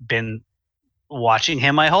been watching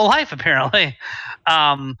him my whole life, apparently.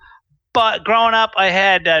 But growing up, I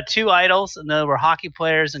had two idols, and they were hockey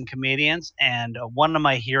players and comedians. And one of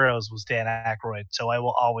my heroes was Dan Aykroyd, so I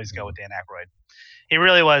will always go with Dan Aykroyd. He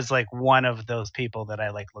really was like one of those people that I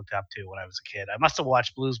looked up to when I was a kid. I must have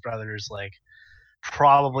watched Blues Brothers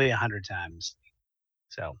probably 100 times.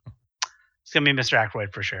 So it's going to be Mr.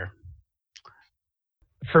 Aykroyd for sure.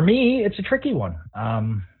 For me, it's a tricky one.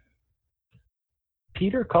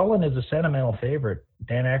 Peter Cullen is a sentimental favorite.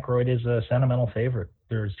 Dan Aykroyd is a sentimental favorite.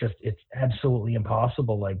 It's absolutely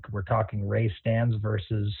impossible. We're talking Ray Stantz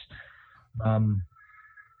versus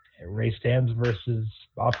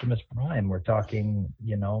Optimus Prime. We're talking,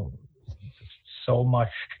 so much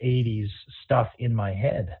 80s stuff in my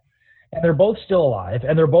head. And they're both still alive,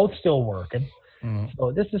 and they're both still working.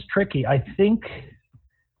 So this is tricky. I think,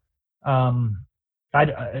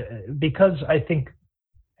 because I think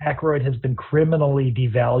Aykroyd has been criminally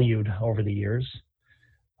devalued over the years,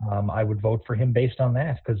 I would vote for him based on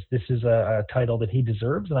that, because this is a title that he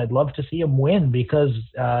deserves, and I'd love to see him win, because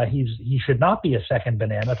he should not be a second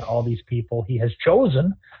banana to all these people he has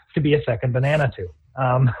chosen to be a second banana to.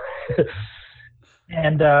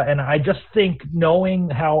 And I just think, knowing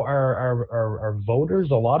how our voters,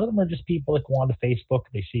 a lot of them are just people that go onto Facebook.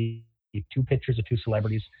 They see two pictures of two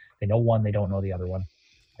celebrities. They know one, they don't know the other one.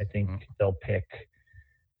 I think they'll pick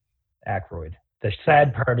Aykroyd. The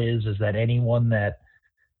sad part is that anyone that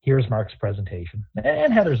hears Mark's presentation,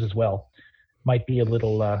 and Heather's as well, might be a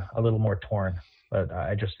little more torn. But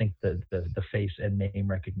I just think the face and name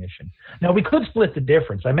recognition. Now, we could split the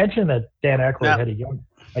difference. I mentioned that Dan Aykroyd had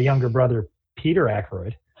a younger brother, Peter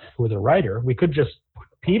Aykroyd, who was a writer. We could just put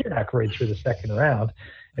Peter Aykroyd through the second round.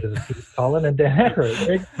 It is Peter Cullen and Dan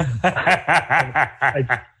Aykroyd.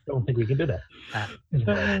 I don't think we can do that.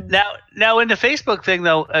 Now in the Facebook thing,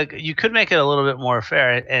 though, you could make it a little bit more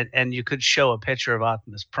fair, and you could show a picture of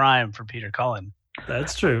Optimus Prime for Peter Cullen.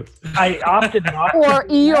 That's true. I opted not. Or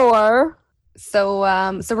Eeyore. So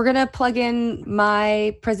we're gonna plug in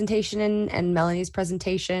my presentation and Melanie's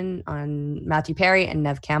presentation on Matthew Perry and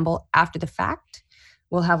Neve Campbell after the fact.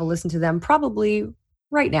 We'll have a listen to them probably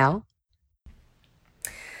right now.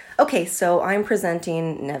 Okay, so I'm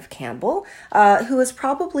presenting Neve Campbell, who is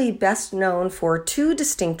probably best known for two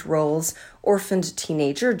distinct roles: orphaned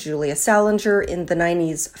teenager Julia Salinger in the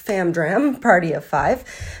 90s fam dram Party of Five,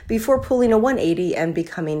 before pulling a 180 and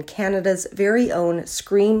becoming Canada's very own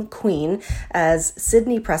Scream Queen as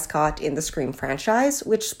Sydney Prescott in the Scream franchise,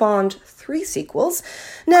 which spawned 3 sequels.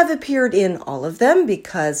 Neve appeared in all of them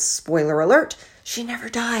because, spoiler alert, she never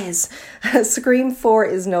dies. Scream 4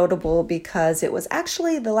 is notable because it was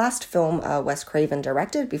actually the last film Wes Craven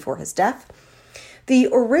directed before his death. The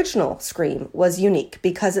original Scream was unique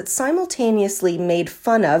because it simultaneously made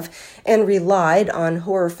fun of and relied on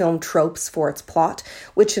horror film tropes for its plot,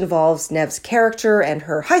 which involves Nev's character and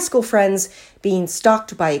her high school friends being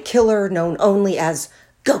stalked by a killer known only as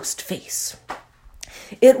Ghostface.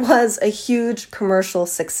 It was a huge commercial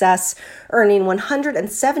success, earning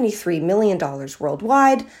 $173 million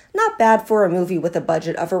worldwide, not bad for a movie with a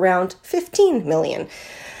budget of around $15 million.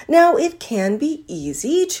 Now, it can be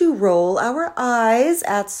easy to roll our eyes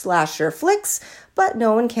at slasher flicks, but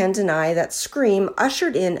no one can deny that Scream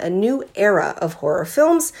ushered in a new era of horror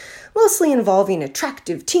films, mostly involving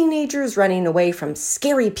attractive teenagers running away from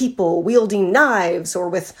scary people wielding knives or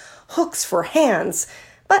with hooks for hands,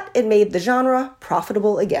 but it made the genre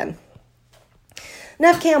profitable again.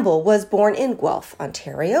 Neve Campbell was born in Guelph,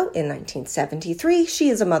 Ontario in 1973. She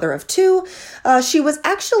is a mother of two. She was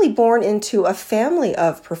actually born into a family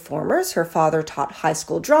of performers. Her father taught high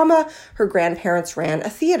school drama. Her grandparents ran a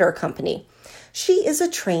theater company. She is a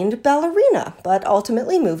trained ballerina, but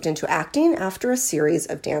ultimately moved into acting after a series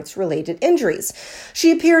of dance-related injuries. She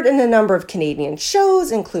appeared in a number of Canadian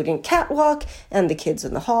shows, including Catwalk and The Kids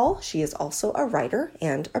in the Hall. She is also a writer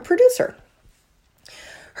and a producer.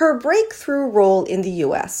 Her breakthrough role in the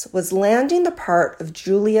U.S. was landing the part of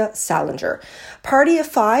Julia Salinger. Party of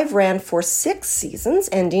Five ran for 6 seasons,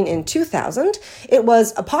 ending in 2000. It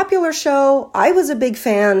was a popular show, I was a big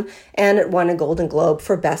fan, and it won a Golden Globe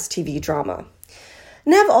for Best TV Drama.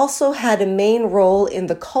 Neve also had a main role in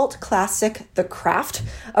the cult classic The Craft,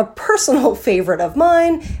 a personal favorite of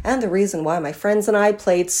mine, and the reason why my friends and I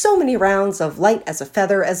played so many rounds of Light as a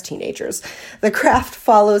Feather as teenagers. The Craft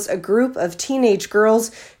follows a group of teenage girls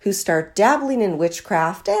who start dabbling in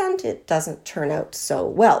witchcraft, and it doesn't turn out so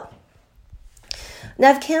well.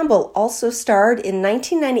 Neve Campbell also starred in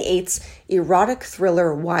 1998's erotic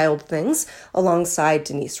thriller Wild Things alongside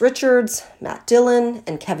Denise Richards, Matt Dillon,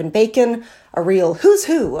 and Kevin Bacon, a real who's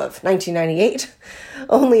who of 1998.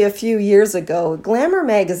 Only a few years ago, Glamour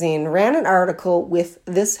magazine ran an article with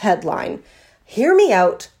this headline, "Hear Me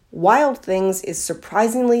Out, Wild Things is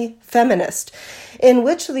surprisingly feminist," in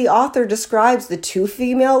which the author describes the 2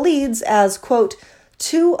 female leads as, quote,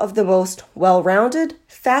 2 of the most well-rounded,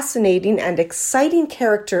 fascinating, and exciting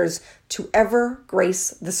characters to ever grace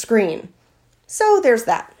the screen. So there's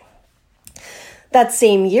that. That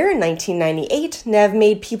same year, in 1998, Neve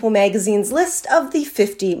made People magazine's list of the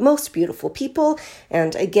 50 most beautiful people,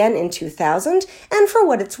 and again in 2000, and for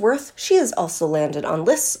what it's worth, she has also landed on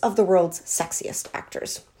lists of the world's sexiest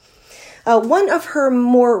actors. One of her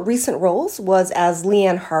more recent roles was as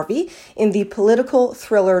Leanne Harvey in the political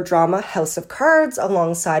thriller drama House of Cards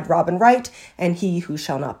alongside Robin Wright and He Who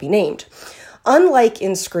Shall Not Be Named. Unlike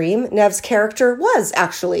in Scream, Neve's character was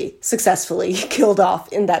actually successfully killed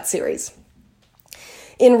off in that series.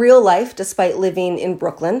 In real life, despite living in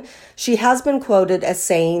Brooklyn, she has been quoted as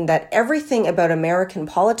saying that everything about American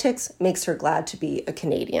politics makes her glad to be a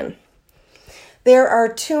Canadian. There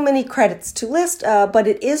are too many credits to list, but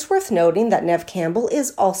it is worth noting that Neve Campbell is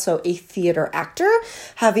also a theater actor,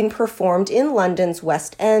 having performed in London's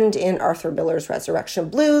West End in Arthur Miller's Resurrection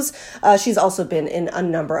Blues. She's also been in a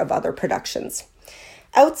number of other productions.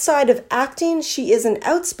 Outside of acting, she is an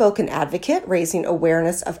outspoken advocate, raising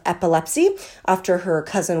awareness of epilepsy after her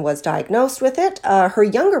cousin was diagnosed with it. Her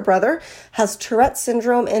younger brother has Tourette's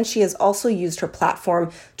syndrome, and she has also used her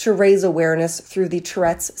platform to raise awareness through the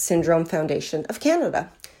Tourette's Syndrome Foundation of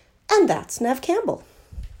Canada. And that's Neve Campbell.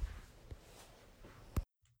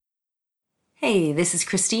 Hey, this is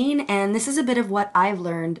Christine, and this is a bit of what I've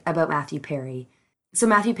learned about Matthew Perry. So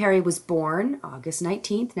Matthew Perry was born August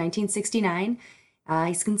 19th, 1969.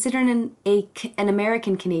 He's considered an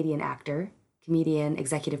American-Canadian actor, comedian,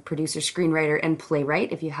 executive producer, screenwriter, and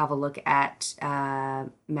playwright, if you have a look at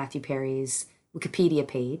Matthew Perry's Wikipedia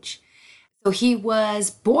page. So he was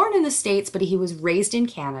born in the States, but he was raised in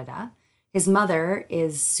Canada. His mother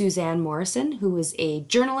is Suzanne Morrison, who was a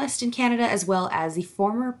journalist in Canada, as well as the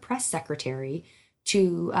former press secretary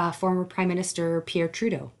to former Prime Minister Pierre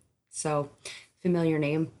Trudeau. So, familiar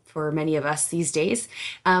name for many of us these days.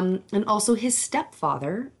 And also his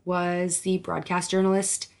stepfather was the broadcast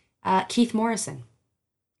journalist Keith Morrison.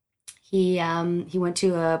 He went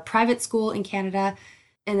to a private school in Canada,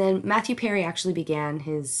 and then Matthew Perry actually began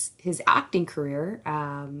his acting career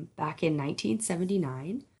back in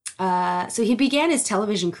 1979. So he began his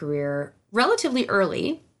television career relatively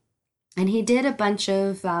early, and he did a bunch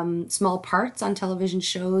of small parts on television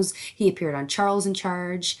shows. He appeared on Charles in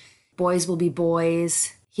Charge, Boys Will Be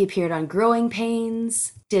Boys. He appeared on Growing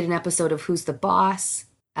Pains, did an episode of Who's the Boss.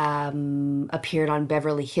 appeared on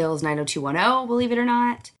Beverly Hills 90210, believe it or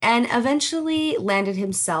not, and eventually landed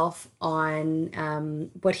himself on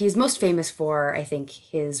what he's most famous for, I think,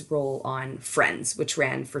 his role on Friends, which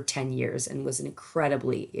ran for 10 years and was an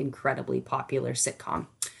incredibly, incredibly popular sitcom.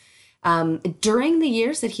 During the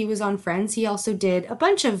years that he was on Friends, he also did a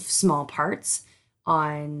bunch of small parts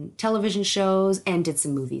on television shows and did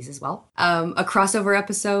some movies as well. A crossover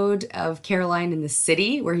episode of Caroline in the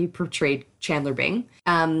City where he portrayed Chandler Bing.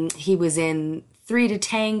 He was in Three to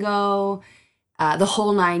Tango. The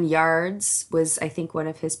Whole Nine Yards was, I think, one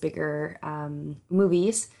of his bigger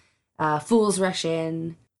movies. Fools Rush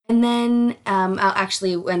In. And then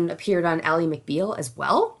actually appeared on Ally McBeal as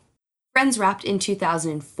well. Friends wrapped in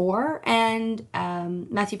 2004, and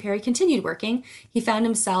Matthew Perry continued working. He found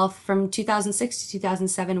himself from 2006 to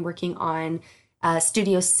 2007 working on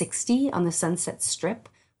Studio 60 on the Sunset Strip,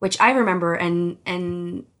 which I remember, and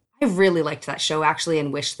I really liked that show, actually,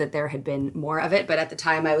 and wished that there had been more of it. But at the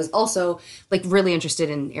time, I was also really interested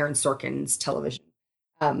in Aaron Sorkin's television.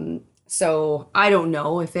 So I don't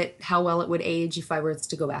know how well it would age if I were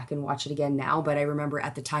to go back and watch it again now. But I remember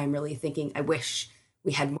at the time really thinking, I wish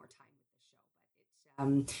we had more time.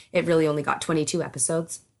 It really only got 22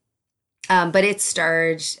 episodes. But it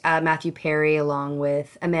starred Matthew Perry along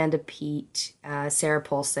with Amanda Peet, Sarah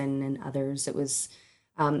Paulson, and others. It was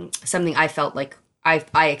something I felt like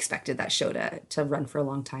I expected that show to run for a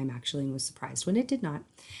long time, actually, and was surprised when it did not.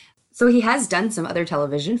 So he has done some other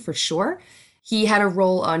television for sure. He had a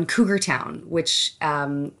role on Cougar Town, which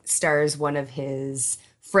stars one of his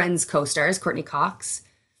Friends co-stars, Courtney Cox.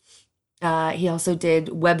 He also did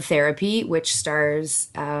Web Therapy, which stars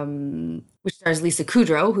Lisa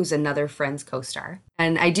Kudrow, who's another Friends co-star.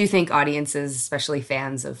 And I do think audiences, especially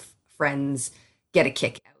fans of Friends, get a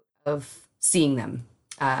kick out of seeing them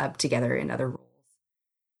together in other roles.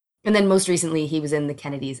 And then most recently, he was in The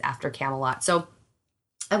Kennedys after Camelot. So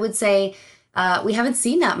I would say we haven't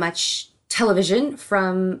seen that much television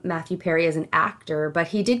from Matthew Perry as an actor, but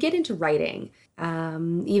he did get into writing,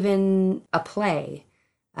 even a play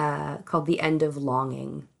called The End of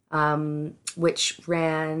Longing, which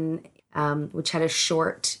had a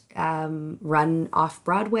short run off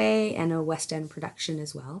Broadway and a West End production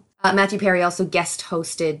as well. Matthew Perry also guest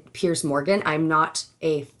hosted Piers Morgan. I'm not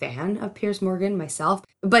a fan of Piers Morgan myself,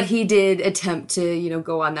 but he did attempt to,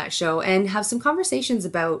 go on that show and have some conversations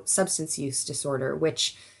about substance use disorder,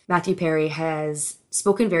 which Matthew Perry has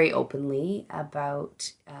spoken very openly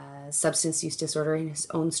about substance use disorder and his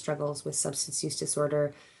own struggles with substance use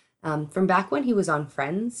disorder from back when he was on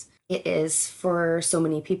Friends. It is, for so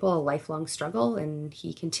many people, a lifelong struggle, and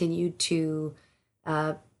he continued to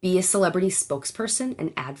be a celebrity spokesperson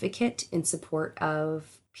and advocate in support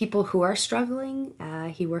of people who are struggling.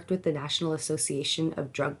 He worked with the National Association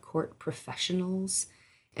of Drug Court Professionals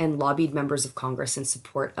and lobbied members of Congress in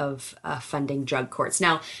support of funding drug courts.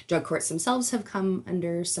 Now, drug courts themselves have come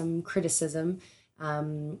under some criticism,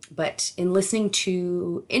 but in listening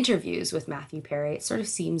to interviews with Matthew Perry, it sort of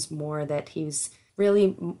seems more that he's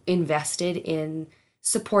really invested in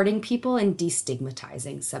supporting people and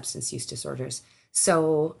destigmatizing substance use disorders.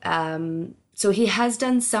 So he has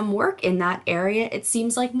done some work in that area. It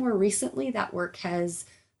seems like more recently that work has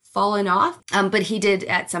fallen off, but he did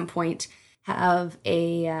at some point have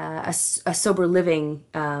a sober living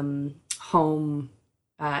home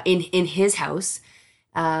in his house,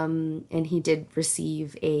 and he did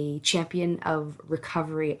receive a Champion of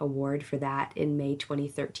Recovery award for that in May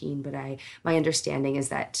 2013. But my understanding is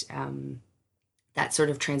that that sort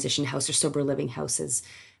of transition house or sober living house is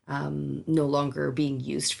no longer being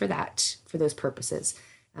used for those purposes.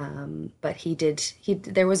 But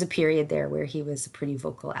there was a period there where he was a pretty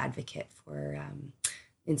vocal advocate for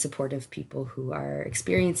in support of people who are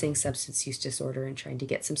experiencing substance use disorder and trying to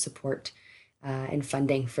get some support and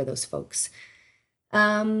funding for those folks.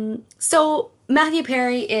 So Matthew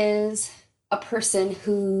Perry is a person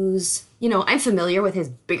who's, I'm familiar with his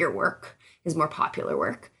bigger work, his more popular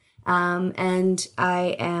work. And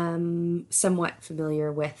I am somewhat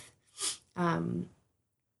familiar with, some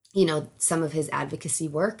of his advocacy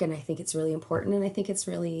work. And I think it's really important. And I think it's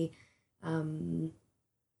really,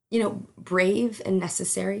 brave and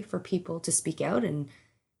necessary for people to speak out and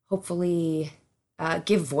hopefully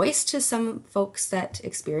give voice to some folks that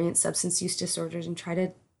experience substance use disorders and try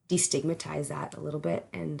to destigmatize that a little bit.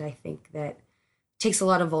 And I think that takes a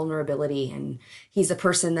lot of vulnerability. And he's a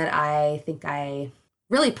person that I think I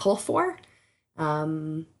really pull for.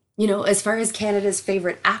 As far as Canada's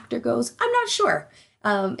favorite actor goes, I'm not sure.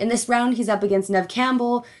 In this round, he's up against Neve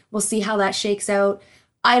Campbell. We'll see how that shakes out.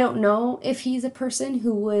 I don't know if he's a person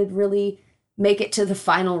who would really make it to the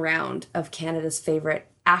final round of Canada's favorite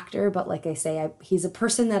actor, but like I say, he's a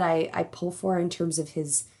person that I pull for in terms of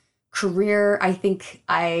his career. I think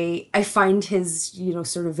I find his,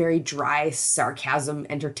 sort of very dry sarcasm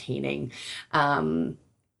entertaining. And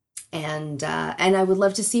I would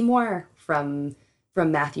love to see more from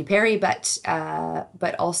Matthew Perry, but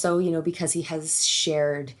also, because he has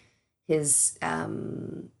shared his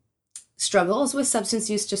struggles with substance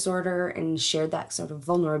use disorder and shared that sort of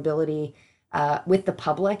vulnerability with the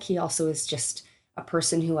public. He also is just a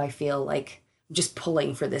person who I feel like just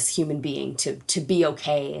pulling for this human being to be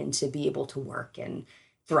okay and to be able to work and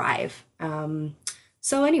thrive.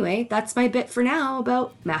 So anyway, that's my bit for now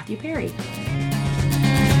about Matthew Perry.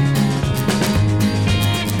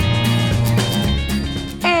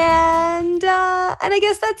 And I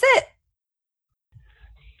guess that's it.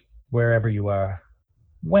 Wherever you are,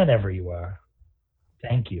 whenever you are,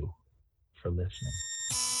 thank you for listening.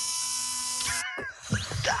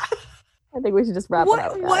 I think we should just wrap it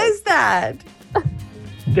up. What was that?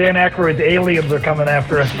 Dan Aykroyd's aliens are coming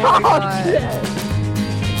after us. Oh, shit.